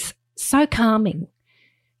voice is so calming.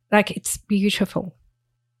 Like, it's beautiful.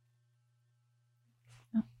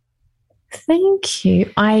 Thank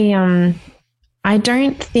you. I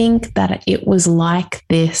don't think that it was like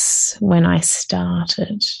this when I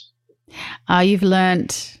started. You've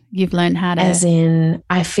learned how to. As in,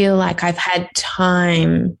 I feel like I've had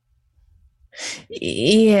time.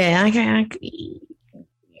 Yeah,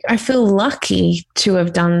 I feel lucky to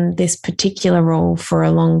have done this particular role for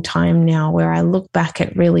a long time now, where I look back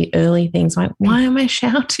at really early things like, why am I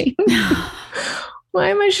shouting? Why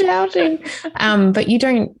am I shouting? But you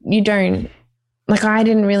don't, like, I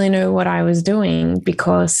didn't really know what I was doing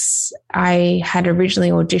because I had originally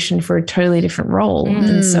auditioned for a totally different role.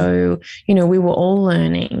 And so, you know, we were all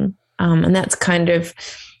learning. And that's kind of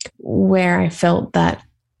where I felt that,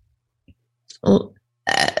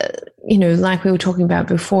 you know, like we were talking about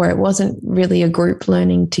before, it wasn't really a group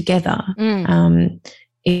learning together.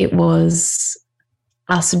 It was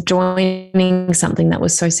us joining something that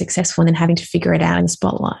was so successful and then having to figure it out in the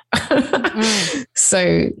spotlight.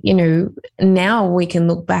 So, you know, now we can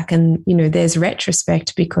look back and, you know, there's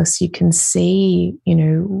retrospect because you can see, you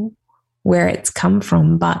know, where it's come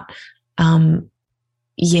from. But,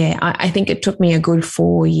 yeah, I think it took me a good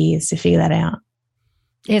 4 years to figure that out.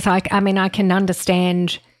 Yes, I mean, I can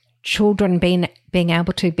understand children being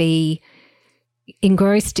able to be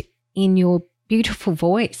engrossed in your beautiful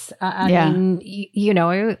voice. I mean, you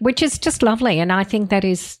know, which is just lovely. And I think that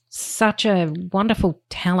is such a wonderful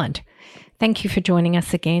talent. Thank you for joining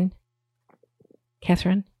us again,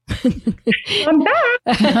 Kathryn. I'm back.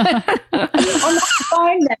 I'm not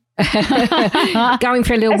fine now. Going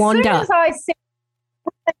for a little wander. As soon as I said,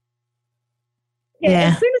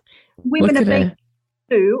 as soon as women are being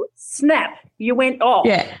to snap, you went off.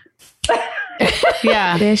 Yeah.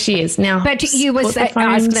 Yeah. There she is now. But you were saying,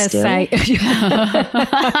 I was going to say.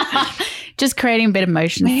 Just creating a bit of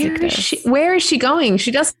motion sickness. Where is she going? She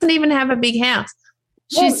doesn't even have a big house.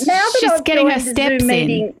 She's I've getting her joined the steps Zoom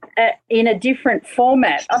meeting in a different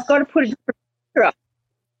format. I've got to put a different picture up.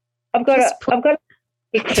 I've got a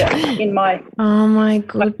picture in my. Oh my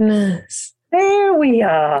goodness. There we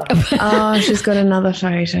are. Oh, she's got another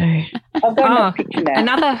photo. I've got another picture now.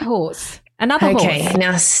 Another horse. Another horse. Okay,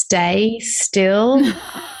 now stay still.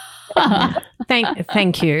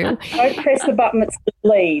 Thank you. Don't press the button that's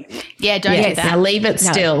leave. Yeah, don't do that. Now leave it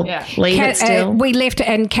still. Yeah. Leave it still. We left,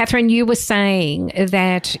 and Kathryn, you were saying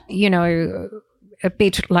that, you know, a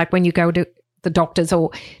bit like when you go to the doctors,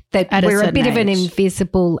 or that we're a bit of an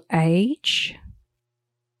invisible age.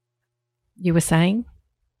 You were saying,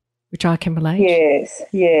 which I can relate. Yes,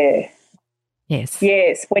 yeah. Yes.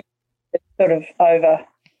 When it's sort of over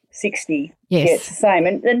 60, it's the same.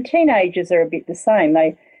 And teenagers are a bit the same.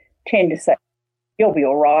 They tend to say, you'll be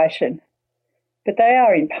all right. But they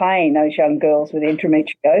are in pain, those young girls with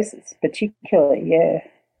endometriosis, particularly,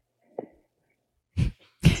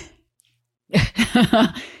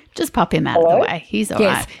 Just pop him out of the way. He's all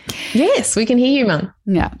right. Yes, we can hear you, Mum.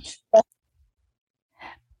 Yeah.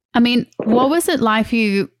 I mean, what was it like for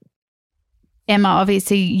you, Emma?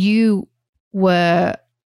 Obviously, you were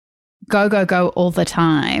go all the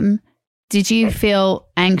time. Did you feel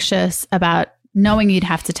anxious about knowing you'd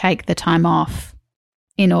have to take the time off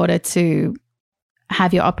in order to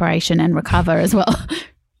have your operation and recover as well?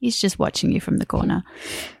 He's just watching you from the corner.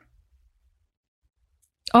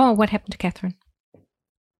 Oh, what happened to Kathryn?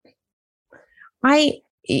 There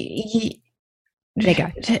you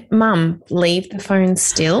go. Mum, leave the phone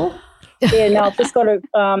still. Yeah, no, I've just got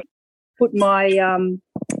to put my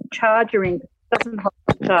charger in. It doesn't hold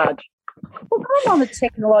the charge. Well, I'm on the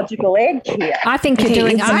technological edge here. I think you're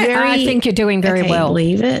doing. I think you're doing very well.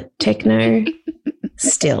 Leave it, techno,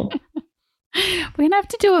 still. We're gonna have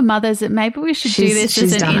to do a mother's. Maybe we should do this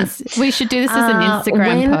as an. We should do this as an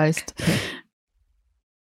Instagram post.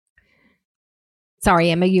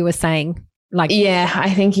 Sorry, Emma, you were saying. Yeah, I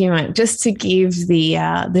think you might, just to give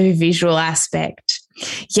the visual aspect.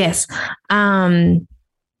 Yes.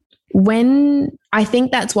 When I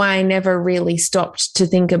think that's why I never really stopped to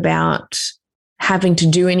think about having to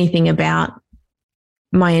do anything about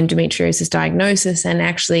my endometriosis diagnosis, and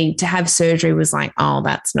actually to have surgery was like, oh,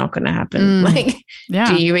 that's not going to happen.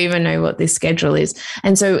 Do you even know what this schedule is?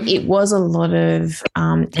 And so it was a lot of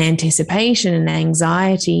anticipation and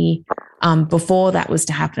anxiety before that was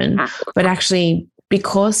to happen. But actually,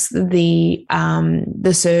 because the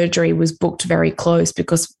surgery was booked very close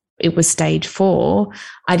because it was stage 4,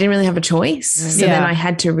 I didn't really have a choice. So then I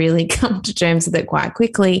had to really come to terms with it quite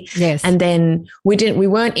quickly. Yes. And then we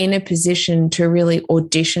weren't in a position to really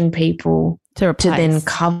audition people to then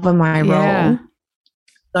cover my role.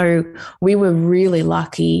 So we were really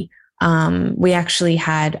lucky. We actually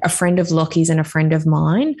had a friend of Lockie's and a friend of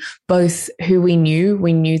mine, both who we knew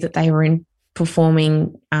that they were in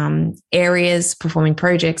performing areas, performing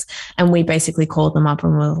projects, and we basically called them up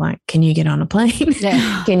and were like, can you get on a plane?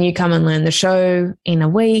 Can you come and learn the show in a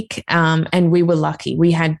week? And we were lucky.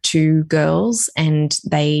 We had 2 girls, and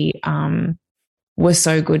they were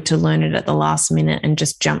so good to learn it at the last minute and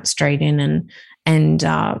just jump straight in and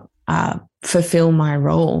fulfill my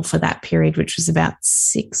role for that period, which was about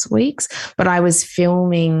 6 weeks. But I was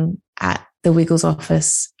filming at the Wiggles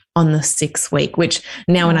office on the 6th week, which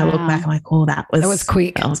now when I look back, I'm like, oh, that was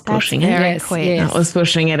quick. I was pushing it. Very quick. Yes. I was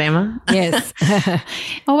pushing it, Emma. Yes.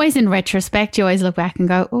 Always in retrospect, you always look back and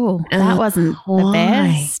go, oh, that wasn't the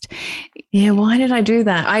best. Yeah, why did I do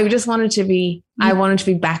that? I just wanted to be, I wanted to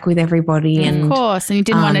be back with everybody. Of course. And you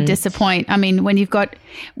didn't want to disappoint. I mean, when your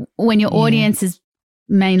audience is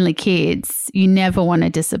mainly kids, you never want to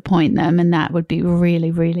disappoint them. And that would be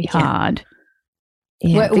really, really hard.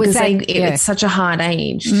 Yeah, because it's such a hard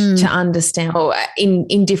age to understand. Or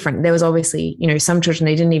in different, there was obviously, some children,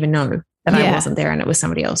 they didn't even know that I wasn't there and it was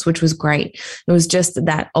somebody else, which was great. It was just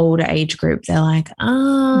that older age group. They're like,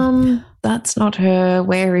 that's not her.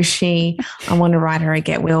 Where is she? I want to write her a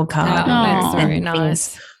get well card. Oh, that's very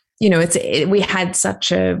nice. We had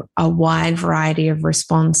such a wide variety of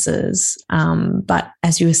responses, but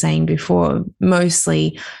as you were saying before,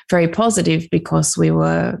 mostly very positive because we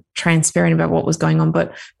were transparent about what was going on.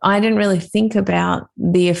 But I didn't really think about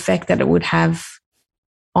the effect that it would have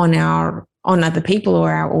on other people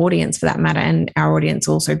or our audience for that matter, and our audience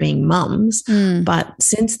also being mums. But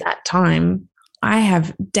since that time, I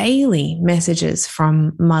have daily messages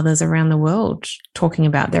from mothers around the world talking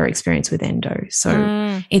about their experience with endo.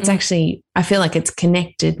 So it's actually, I feel like it's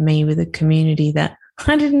connected me with a community that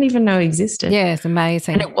I didn't even know existed. Yeah, it's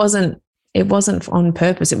amazing. And it wasn't on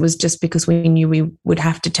purpose. It was just because we knew we would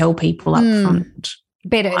have to tell people up front.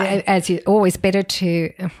 Better, as you always, better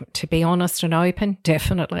to be honest and open.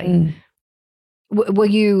 Definitely. Were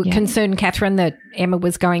you concerned, Kathryn, that Emma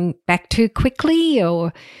was going back too quickly,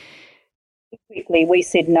 or? Quickly, we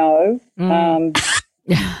said no,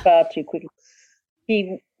 far too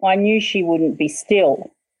quickly. I knew she wouldn't be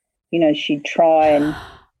still. She'd try and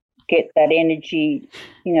get that energy,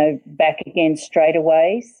 back again straight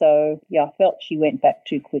away. So, I felt she went back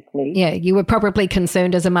too quickly. Yeah, you were probably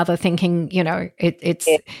concerned as a mother thinking,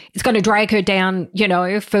 it's going to drag her down,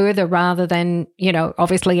 further rather than,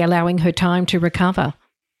 obviously allowing her time to recover.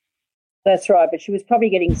 That's right, but she was probably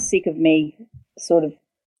getting sick of me sort of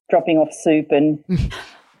dropping off soup and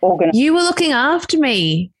organising. You were looking after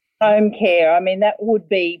me. Home care. I mean, that would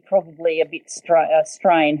be probably a bit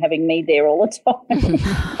strain having me there all the time.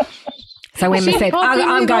 So Emma said,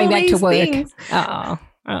 I'm going back to work. Oh.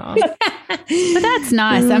 But that's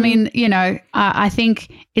nice. I mean, I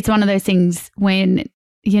think it's one of those things when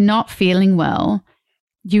you're not feeling well,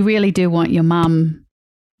 you really do want your mum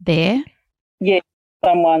there. Yeah.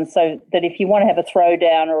 Someone so that if you want to have a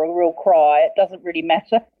throwdown or a real cry, it doesn't really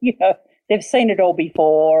matter. They've seen it all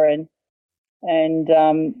before, and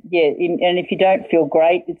if you don't feel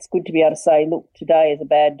great, it's good to be able to say, "Look, today is a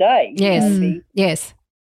bad day." Yes.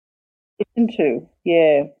 Listen to,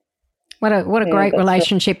 yeah. What a great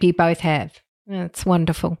relationship you both have. It's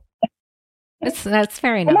wonderful. That's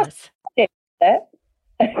very nice. That.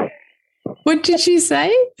 What did she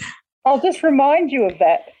say? I'll just remind you of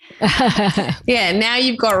that. Yeah, now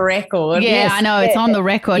you've got a record. Yeah, yes. I know. It's on the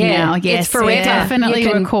record now. Yes, it's forever.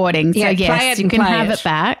 Definitely recording. So, yes, you can have it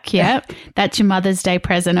back. Yeah, that's your Mother's Day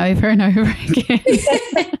present over and over again.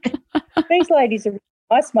 These ladies are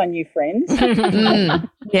nice, my new friends.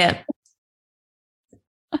 Yeah.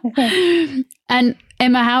 And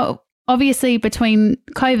Emma, how obviously between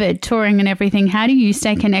COVID, touring and everything, how do you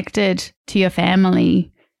stay connected to your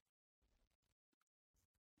family?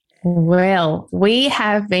 Well, we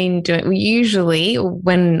have been usually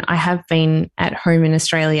when I have been at home in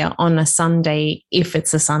Australia on a Sunday, if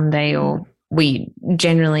it's a Sunday, or we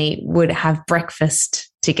generally would have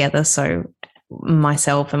breakfast together. So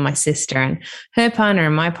myself and my sister and her partner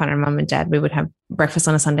and my partner, mum and dad, we would have breakfast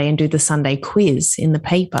on a Sunday and do the Sunday quiz in the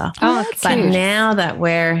paper. Oh, but now that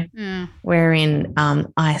we're in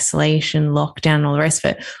isolation, lockdown, all the rest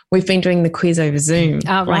of it, we've been doing the quiz over Zoom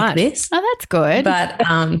like this. Oh, that's good. But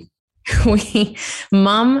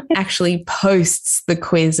mum actually posts the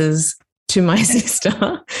quizzes to my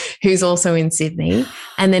sister, who's also in Sydney,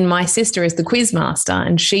 and then my sister is the quiz master,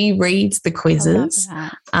 and she reads the quizzes.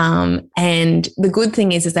 And the good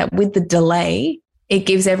thing is that with the delay, it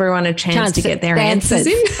gives everyone a chance to get their answers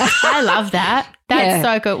in. I love that. That's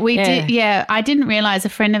so good. We did. Yeah, I didn't realize a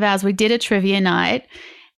friend of ours. We did a trivia night,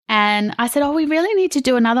 and I said, "Oh, we really need to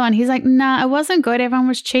do another one." He's like, "Nah, it wasn't good. Everyone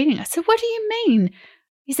was cheating." I said, "What do you mean?"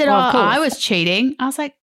 He said, I was cheating. I was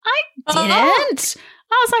like, I didn't.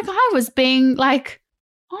 I was like, I was being like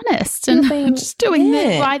honest and just doing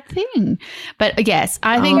the right thing. But yes,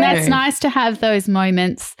 I think that's nice to have those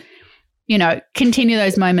moments, you know, continue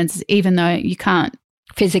those moments even though you can't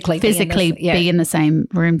physically be in the same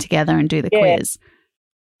room together and do the quiz.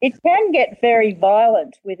 It can get very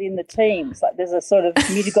violent within the teams. Like there's a sort of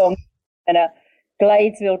Mittagong and a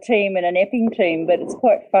Gladesville team and an Epping team, but it's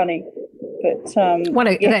quite funny. But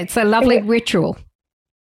it's a lovely ritual.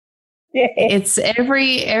 Yeah, it's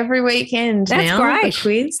every weekend. That's now. great. The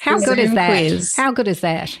quiz. How good is that? Quiz. How good is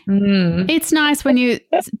that? It's nice when you're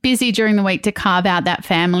busy during the week to carve out that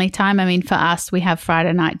family time. I mean, for us, we have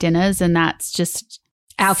Friday night dinners, and that's just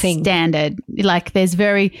our thing. Standard. Like there's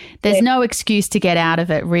no excuse to get out of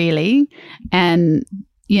it, really. And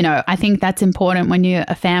you know, I think that's important when you're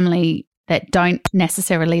a family that don't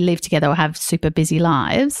necessarily live together or have super busy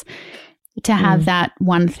lives. To have that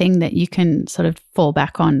one thing that you can sort of fall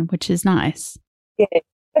back on, which is nice. Yeah, you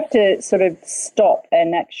have to sort of stop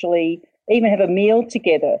and actually even have a meal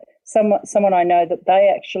together. Someone I know that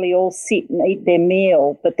they actually all sit and eat their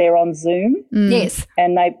meal, but they're on Zoom. Yes.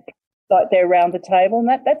 And they're around the table, and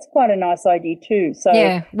that's quite a nice idea too. So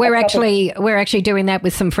yeah, we're actually doing that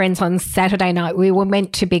with some friends on Saturday night. We were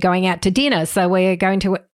meant to be going out to dinner, so we're going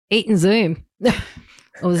to eat and Zoom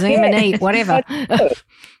or Zoom and eat, whatever.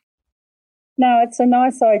 No, it's a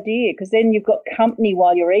nice idea because then you've got company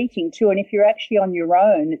while you're eating too, and if you're actually on your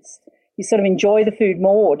own, you sort of enjoy the food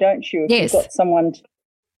more, don't you? If you've got someone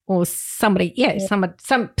or somebody,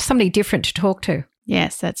 somebody different to talk to.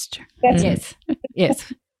 Yes, that's true.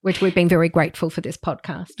 Yes, which we've been very grateful for this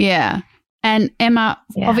podcast. Yeah, and Emma,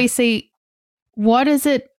 obviously, what is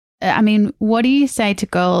it? I mean, what do you say to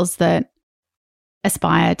girls that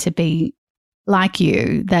aspire to be like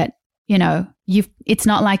you? That you know, it's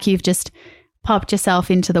not like you've just popped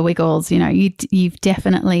yourself into the Wiggles, you know, you've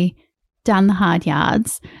definitely done the hard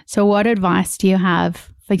yards. So what advice do you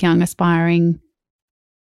have for young aspiring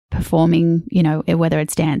performing, you know, whether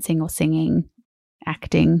it's dancing or singing,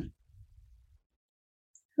 acting?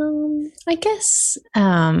 I guess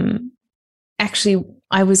actually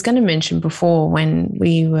I was going to mention before when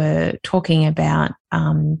we were talking about,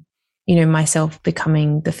 you know, myself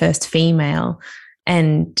becoming the first female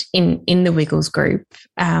and in the Wiggles group,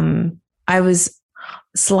 I was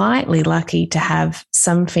slightly lucky to have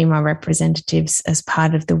some female representatives as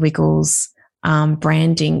part of the Wiggles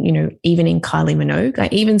branding, you know, even in Kylie Minogue. I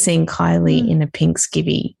even seen Kylie in a pink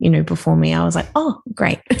skivvy, you know, before me. I was like, oh,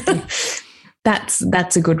 great. That's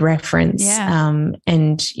a good reference. Yeah.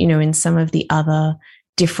 And, you know, in some of the other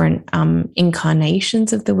different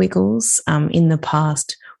incarnations of the Wiggles in the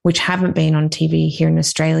past, which haven't been on TV here in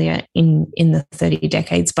Australia in the 30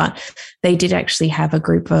 decades, but they did actually have a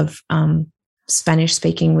group of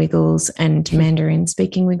Spanish-speaking Wiggles and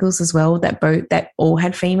Mandarin-speaking Wiggles as well that all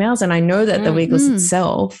had females. And I know that the Wiggles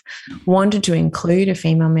itself wanted to include a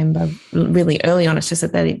female member really early on. It's just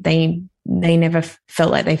that they never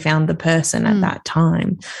felt like they found the person at that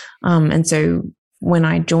time. And so when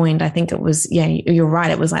I joined, I think it was, you're right,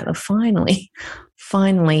 it was like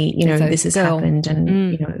finally, you know, this has happened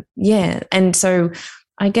and, you know, And so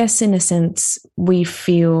I guess in a sense, we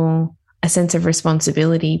feel a sense of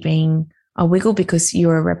responsibility being a Wiggle because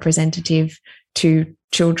you're a representative to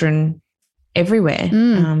children everywhere.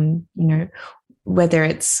 You know, whether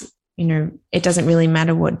it's, you know, it doesn't really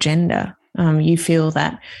matter what gender. You feel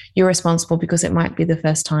that you're responsible because it might be the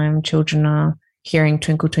first time children are hearing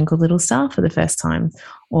Twinkle, Twinkle, Little Star for the first time,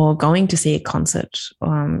 or going to see a concert,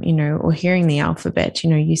 you know, or hearing the alphabet. You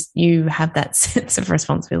know, you have that sense of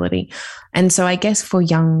responsibility. And so I guess for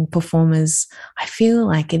young performers, I feel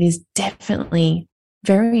like it is definitely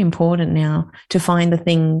very important now to find the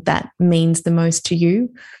thing that means the most to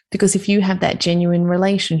you, because if you have that genuine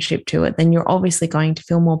relationship to it, then you're obviously going to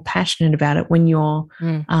feel more passionate about it when you're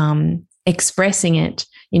expressing it,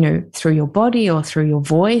 through your body or through your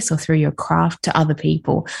voice or through your craft to other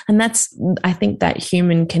people. And I think that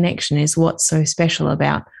human connection is what's so special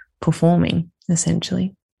about performing,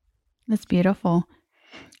 essentially. That's beautiful.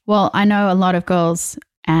 Well, I know a lot of girls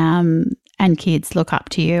and kids look up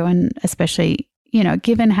to you, and especially,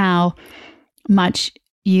 given how much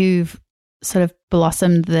you've sort of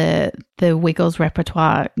blossomed the Wiggles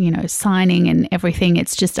repertoire, signing and everything. I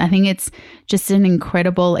think it's just an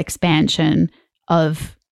incredible expansion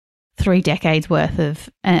of 3 decades worth of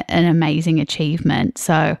an amazing achievement.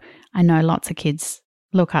 So I know lots of kids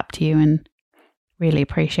look up to you and really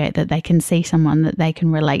appreciate that they can see someone that they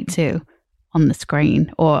can relate to on the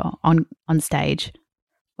screen or on stage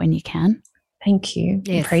when you can. Thank you.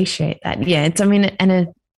 Yes. Appreciate that. Yeah,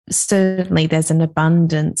 certainly there's an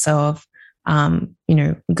abundance of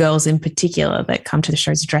girls in particular that come to the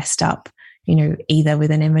shows dressed up, either with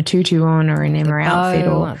an Emma tutu on or an Emma outfit,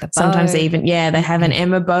 or sometimes even, they have an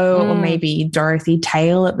Emma bow or maybe Dorothy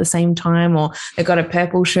tail at the same time, or they've got a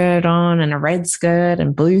purple shirt on and a red skirt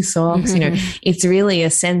and blue socks. It's really a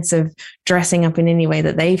sense of dressing up in any way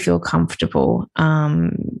that they feel comfortable.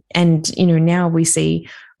 Now we see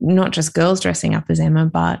not just girls dressing up as Emma,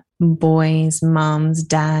 but boys, mums,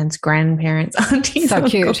 dads, grandparents, aunties. So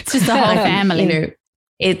cute. It's just the whole family.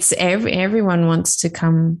 It's everyone wants to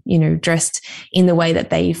come, dressed in the way that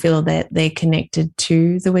they feel that they're connected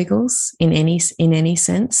to the Wiggles in any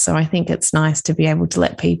sense. So I think it's nice to be able to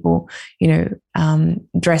let people,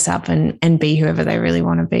 dress up and be whoever they really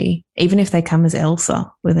want to be, even if they come as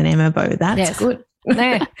Elsa with an Emma bow. That's good.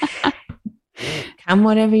 Yeah. Come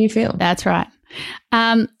whatever you feel. That's right.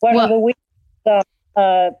 One of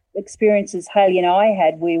the experiences Hayley and I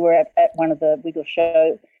had, we were at one of the Wiggle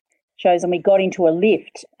shows and we got into a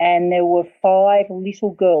lift and there were 5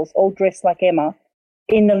 little girls all dressed like Emma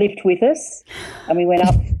in the lift with us, and we went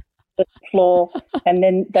up the floor and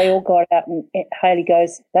then they all got out and Hayley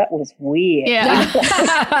goes, "That was weird." Yeah.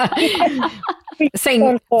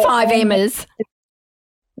 Seeing 5 Emmas.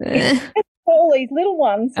 All these little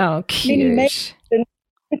ones. Oh, cute. They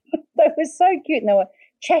were so cute and they were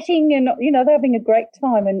chatting and, they're having a great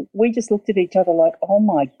time, and we just looked at each other like, oh,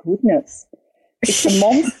 my goodness, it's a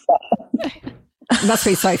monster. Must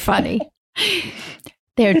be so funny.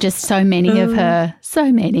 There are just so many of her,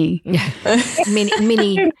 so many.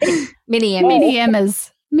 mini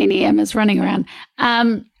Emmas. Mini Emmas running around.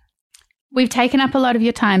 We've taken up a lot of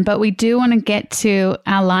your time, but we do want to get to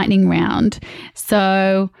our lightning round.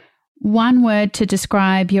 So one word to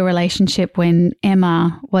describe your relationship when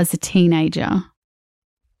Emma was a teenager.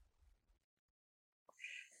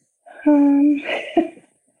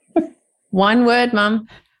 One word, Mum.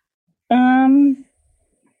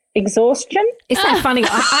 Exhaustion. Isn't that funny?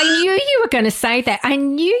 I knew you were going to say that.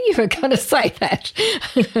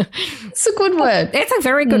 It's a good word. It's a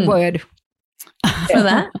very good word. For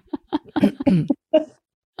that.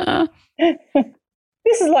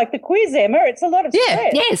 This is like the quiz, Emma. It's a lot of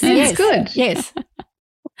stress. Yes, it's good. Yes.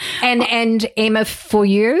 And Emma, for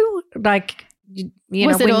you, like,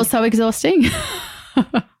 was it also exhausting?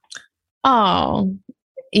 Oh,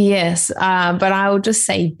 yes. But I will just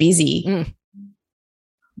say busy.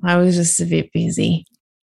 I was just a bit busy.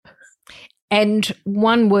 And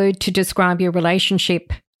one word to describe your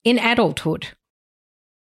relationship in adulthood.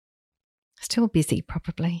 Still busy,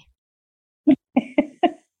 probably.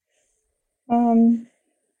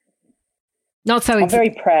 Not so. I'm very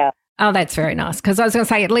proud. Oh, that's very nice. Because I was going to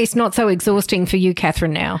say, at least not so exhausting for you,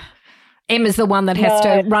 Kathryn. Now, Emma's the one that has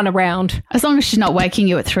to run around. As long as she's not waking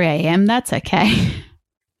you at 3 a.m., that's okay.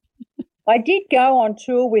 I did go on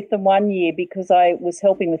tour with them one year because I was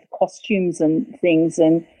helping with costumes and things,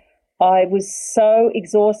 and I was so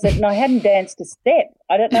exhausted and I hadn't danced a step.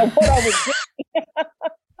 I don't know what I was doing.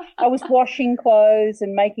 I was washing clothes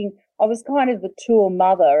and I was kind of the tour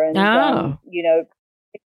mother and,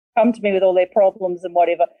 come to me with all their problems and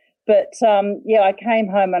whatever. But, I came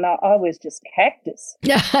home and I was just cactus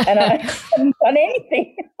and I hadn't done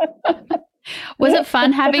anything. Was it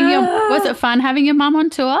fun having your mum on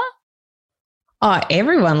tour? Oh,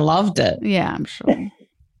 everyone loved it. Yeah, I'm sure.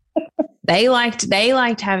 They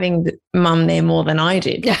liked having Mum there more than I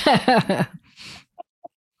did.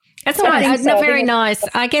 That's nice. Very nice.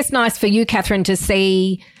 I guess nice for you, Kathryn, to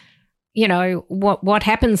see, what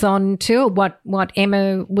happens on tour, what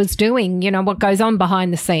Emma was doing, what goes on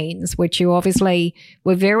behind the scenes, which you obviously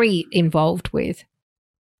were very involved with.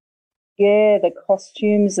 Yeah, the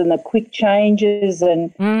costumes and the quick changes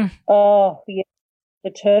and, the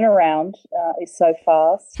turnaround is so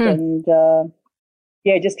fast and,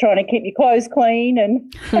 just trying to keep your clothes clean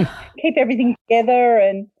and keep everything together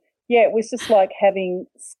and, Yeah, it was just like having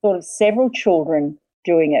sort of several children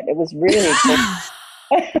doing it. It was really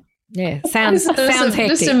good. Yeah, sounds hectic.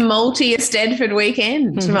 Just a multi-Stedford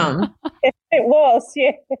weekend, Mum. It was,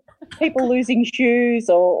 yeah. People losing shoes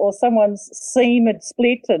or someone's seam had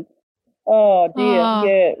split and, oh, dear,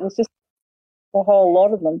 yeah, it was just a whole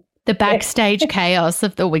lot of them. The backstage chaos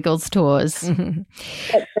of the Wiggles tours.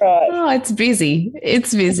 That's right. Oh, it's busy.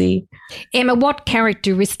 It's busy. Emma, what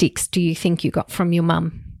characteristics do you think you got from your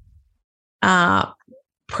mum?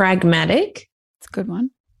 Pragmatic. It's a good one.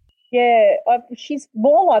 Yeah, she's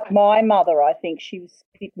more like my mother, I think. She was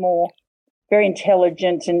a bit more very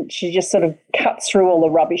intelligent and she just sort of cuts through all the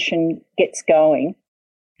rubbish and gets going.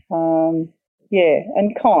 Yeah,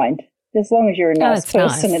 and kind, as long as you're a nice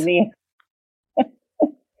person in the end.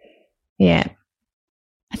 Yeah.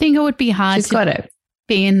 I think it would be hard to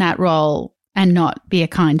be in that role and not be a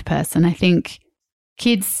kind person. I think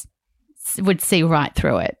kids would see right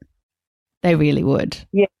through it. They really would.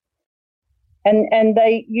 Yeah. And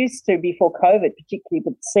they used to, before COVID particularly,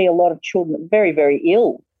 would see a lot of children very, very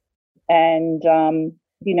ill. And,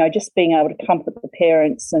 just being able to comfort the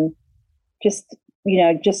parents and just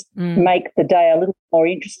make the day a little more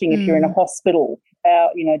interesting if you're in a hospital,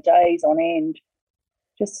 days on end.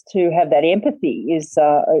 Just to have that empathy is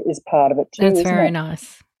part of it too. That's very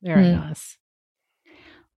nice. Very nice.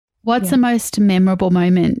 What's the most memorable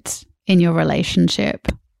moment in your relationship?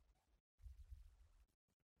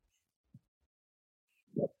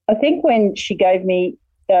 I think when she gave me,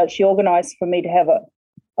 she organised for me to have a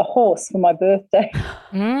horse for my birthday.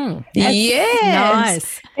 Yes.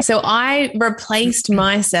 Nice. So I replaced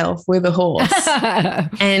myself with a horse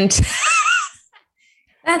and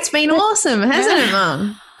that's been awesome, hasn't it,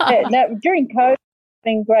 Mum? Yeah, no, during COVID, it's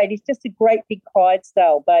been great. He's just a great big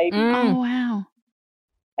Clydesdale baby. Oh, wow.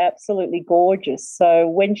 Absolutely gorgeous. So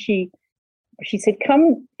when she said,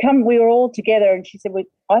 come, we were all together, and she said,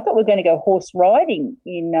 I thought we were going to go horse riding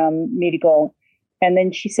in Mittagong. And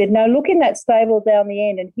then she said, no, look in that stable down the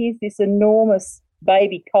end, and here's this enormous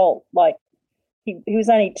baby colt. Like he was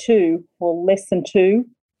only 2 or less than 2,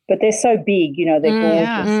 but they're so big, they're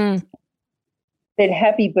gorgeous. Said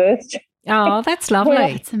happy birthday. Oh, that's lovely.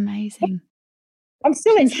 That's amazing. I'm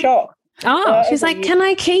still in shock. Oh, she's like, can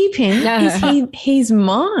I keep him? No. He's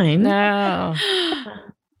mine. No.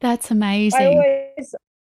 That's amazing.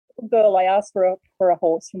 I asked for a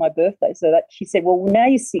horse for my birthday, so that she said, well, now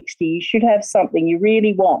you're 60, you should have something you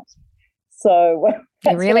really want. So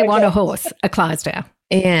you really want a horse, a Clydesdale.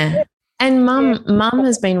 Yeah. And Mum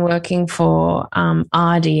has been working for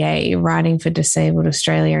RDA, Riding for Disabled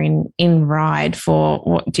Australia, in Ride for,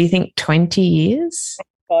 what do you think, 20 years?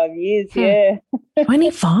 5 years, yeah.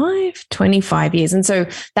 25 years. And so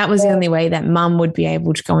that was the only way that Mum would be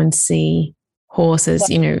able to go and see horses,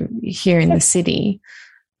 here in the city.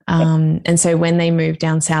 And so when they moved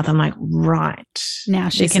down south, I'm like, right. Now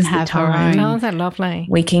she can have her own. Oh, that's lovely.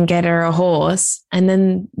 We can get her a horse. And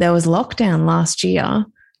then there was lockdown last year.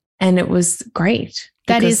 And it was great.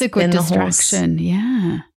 That is a good distraction,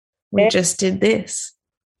 We just did this.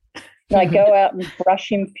 I go out and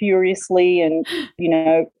brush him furiously and,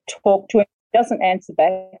 talk to him. He doesn't answer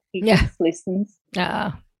back. He just listens.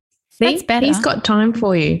 Oh. That's better. He's got time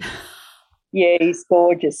for you. Yeah, he's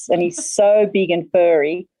gorgeous. And he's so big and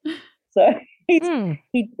furry. So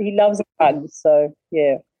he loves hugs. So,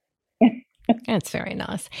 yeah. That's very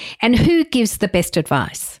nice. And who gives the best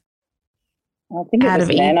advice? I think it was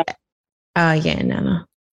Nana. Oh, yeah, Nana.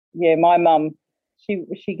 Yeah, my mum, she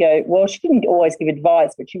didn't always give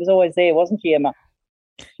advice, but she was always there, wasn't she, Emma?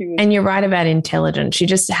 And you're right about intelligent.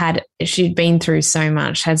 She'd been through so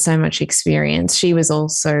much, had so much experience. She was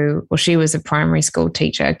a primary school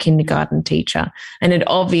teacher, a kindergarten teacher, and had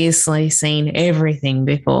obviously seen everything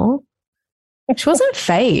before. She wasn't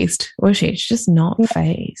fazed, was she? She's just not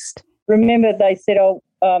fazed. Remember they said,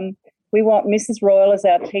 we want Mrs. Royal as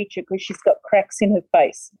our teacher because she's got cracks in her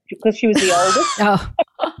face because she was the oldest. Oh,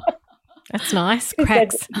 that's nice.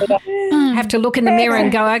 Cracks. Have to look in the mirror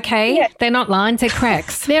and go, okay, they're not lines, they're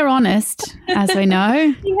cracks. They're honest, as we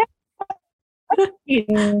know.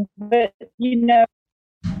 But,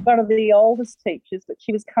 one of the oldest teachers, but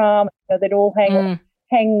she was calm. They'd all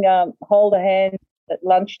hold her hand at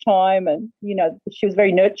lunchtime and, she was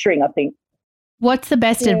very nurturing, I think. What's the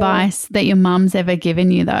best advice that your mum's ever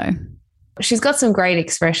given you, though? She's got some great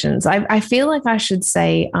expressions. I feel like I should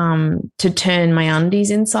say to turn my undies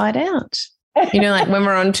inside out. Like when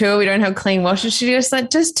we're on tour, we don't have clean washers. She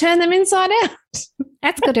just turn them inside out.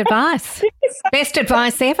 That's good advice. Best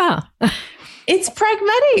advice ever. It's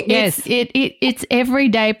pragmatic. Yes, it's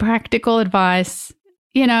everyday practical advice.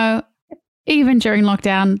 Even during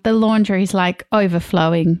lockdown, the laundry's like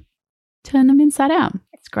overflowing. turn them inside out.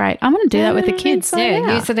 It's great. I'm going to do that with the kids.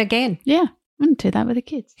 Yeah, use it again. Yeah, I'm going to do that with the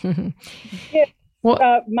kids. Yeah.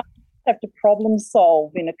 Mums have to problem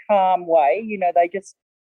solve in a calm way. You know, they just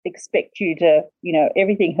expect you to, you know,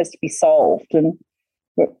 everything has to be solved. And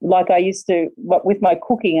like I used to, with my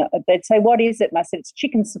cooking, they'd say, what is it? And I said, it's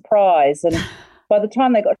chicken surprise. And by the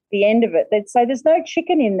time they got to the end of it, they'd say, there's no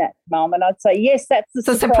chicken in that, Mum. And I'd say, yes, that's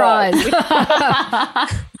the surprise.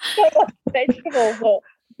 Vegetables, or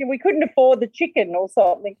we couldn't afford the chicken or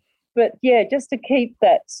something. But, yeah, just to keep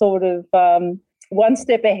that sort of one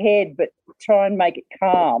step ahead, but try and make it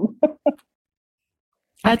calm.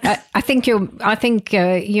 I think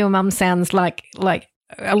your mum sounds like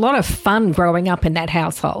a lot of fun growing up in that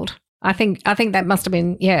household. I think that must have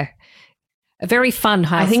been a very fun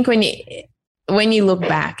house. I think when you look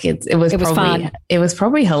back, it was probably fun. It was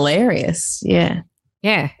probably hilarious. Yeah.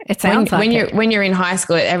 Yeah, it sounds when you're in high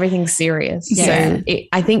school, everything's serious. Yeah. So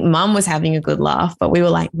I think Mum was having a good laugh, but we were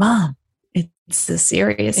like, Mum, it's a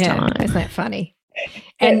serious time. Isn't that funny?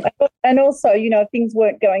 And also, you know, if things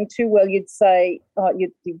weren't going too well, you'd say,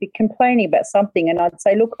 you'd be complaining about something, and I'd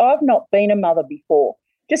say, look, I've not been a mother before.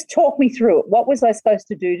 Just talk me through it. What was I supposed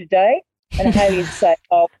to do today? And how you'd say,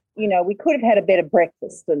 oh, you know, we could have had a better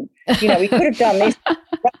breakfast, and, you know, we could have done this.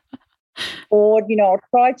 Or, you know, I'll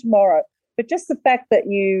try tomorrow. But just the fact that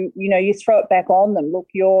you throw it back on them. Look,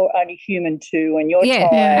 you're only human too, and you're tired.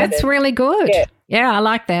 Yeah, that's really good. Yeah, I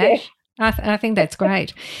like that. Yeah. I think that's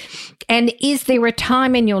great. And is there a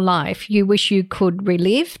time in your life you wish you could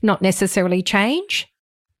relive, not necessarily change?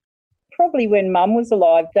 Probably when Mum was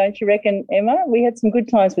alive, don't you reckon, Emma? We had some good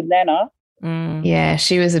times with Nana. Yeah,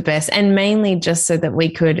 she was the best. And mainly just so that we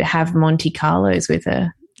could have Monte Carlos with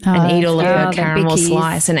her and eat all of her caramel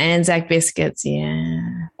slice and Anzac biscuits,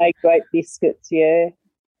 Great biscuits, yeah.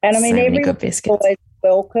 And I mean, everyone was always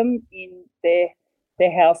welcome in their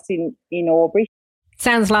house in Albury.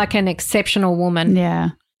 Sounds like an exceptional woman. Yeah.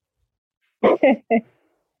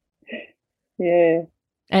 Yeah.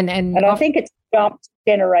 And I think it's jumped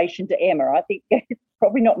generation to Emma. I think it's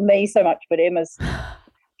probably not me so much, but Emma's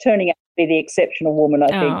turning out to be the exceptional woman,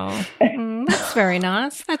 I think. That's very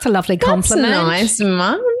nice. That's a lovely compliment. That's nice,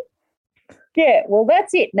 Mum. Yeah, well,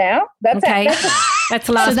 that's it now. That's okay. That's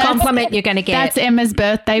the last compliment you're going to get. That's Emma's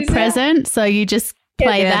birthday present, so you just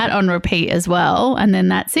play that on repeat as well, and then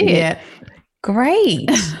that's it. Yeah.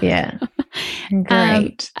 Great. Yeah.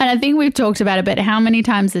 Great. And I think we've talked about it, but how many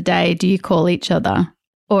times a day do you call each other,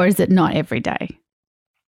 or is it not every day?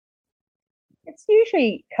 It's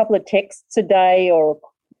usually a couple of texts a day, or,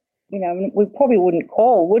 you know, we probably wouldn't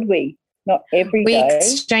call, would we? Not every day. We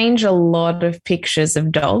exchange a lot of pictures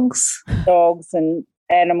of dogs. Dogs and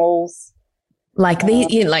animals. Like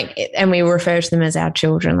and we refer to them as our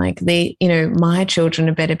children. Like my children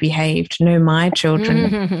are better behaved. No, my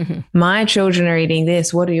children are eating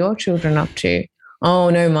this. What are your children up to? Oh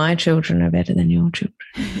no, my children are better than your children.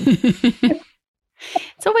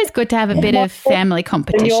 It's always good to have a bit of family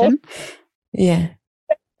competition. Yeah,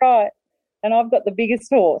 right. And I've got the biggest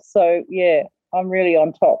horse, so yeah, I'm really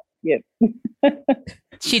on top. Yep.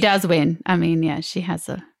 She does win. I mean, yeah, she has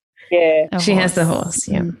she has the horse.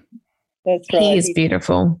 Yeah. That's right. He is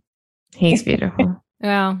beautiful. He's beautiful.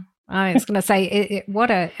 Well, I was going to say,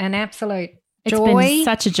 what an absolute joy. It's been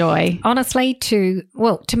such a joy. Honestly, to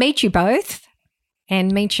meet you both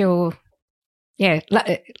and meet your,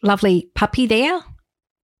 lovely puppy there.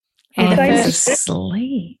 And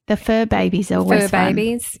the fur babies are always fun. Fur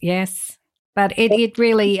babies, yes. But it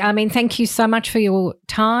really, I mean, thank you so much for your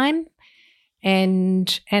time.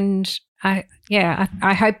 And I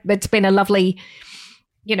hope it's been a lovely,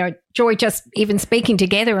 joy just even speaking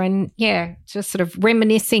together and, just sort of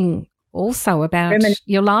reminiscing also about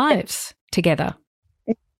your lives together.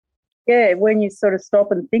 Yeah, when you sort of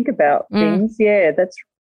stop and think about things,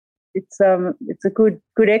 it's a good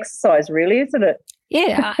exercise, really, isn't it?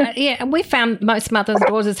 Yeah, and we found most mothers and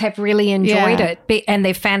daughters have really enjoyed it, and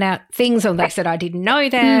they've found out things, or they said, I didn't know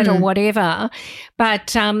that or whatever.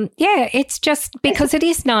 But, it's just because it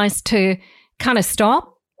is nice to kind of stop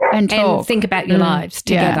and think about your lives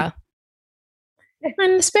together. Yeah.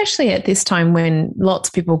 And especially at this time when lots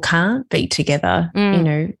of people can't be together,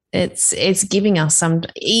 it's giving us some,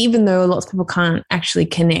 even though lots of people can't actually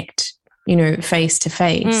connect, face to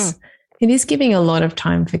face. It is giving a lot of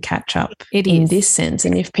time for catch up in this sense.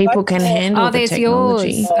 And if people can handle the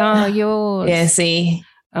technology. Yours. Oh, yours. Yeah, see.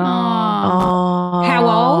 Oh. How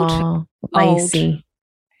old? Lacy.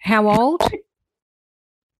 How old?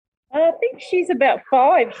 I think she's about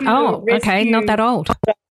 5. She's okay, not that old.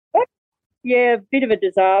 Yeah, a bit of a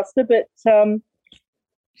disaster, but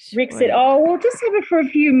Rick said, "Oh, we'll just have her for a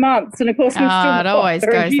few months," and of course we've still it always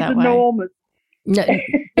her. goes She's that way. enormous. No,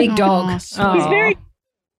 big dog.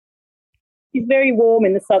 He's very warm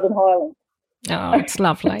in the Southern Highlands. Oh, it's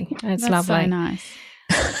lovely. It's That's lovely. so nice.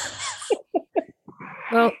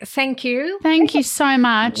 Well, thank you. Thank you so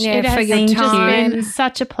much. Yeah, it for has your just time. been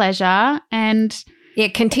such a pleasure. And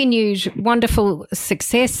continued wonderful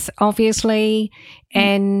success, obviously,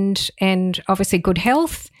 and obviously good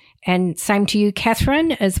health. And same to you,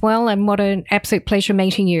 Kathryn, as well. And what an absolute pleasure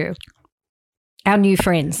meeting you, our new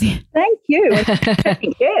friends. Thank you.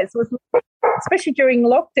 Yes, especially during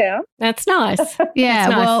lockdown. That's nice. yeah,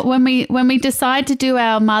 That's nice. well, when we decide to do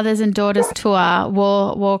our mothers and daughters tour,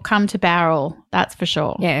 we'll come to Barrel. That's for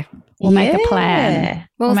sure. Yeah, we'll make a plan.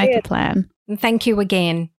 We'll make a plan. And thank you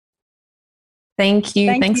again. Thank you.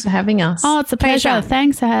 Thanks for having us. Oh, it's a pleasure.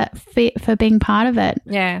 Thanks for being part of it.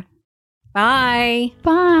 Yeah. Bye.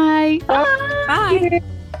 Bye. Bye.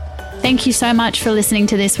 Thank you so much for listening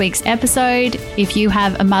to this week's episode. If you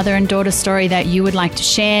have a mother and daughter story that you would like to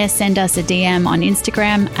share, send us a DM on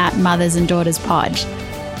Instagram at Mothers and Daughters Pod.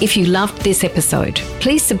 If you loved this episode,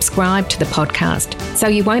 please subscribe to the podcast so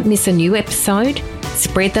you won't miss a new episode.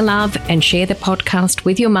 Spread the love and share the podcast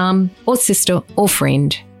with your mum or sister or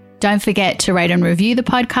friend. Don't forget to rate and review the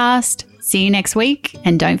podcast. See you next week,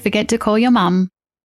 and don't forget to call your mum.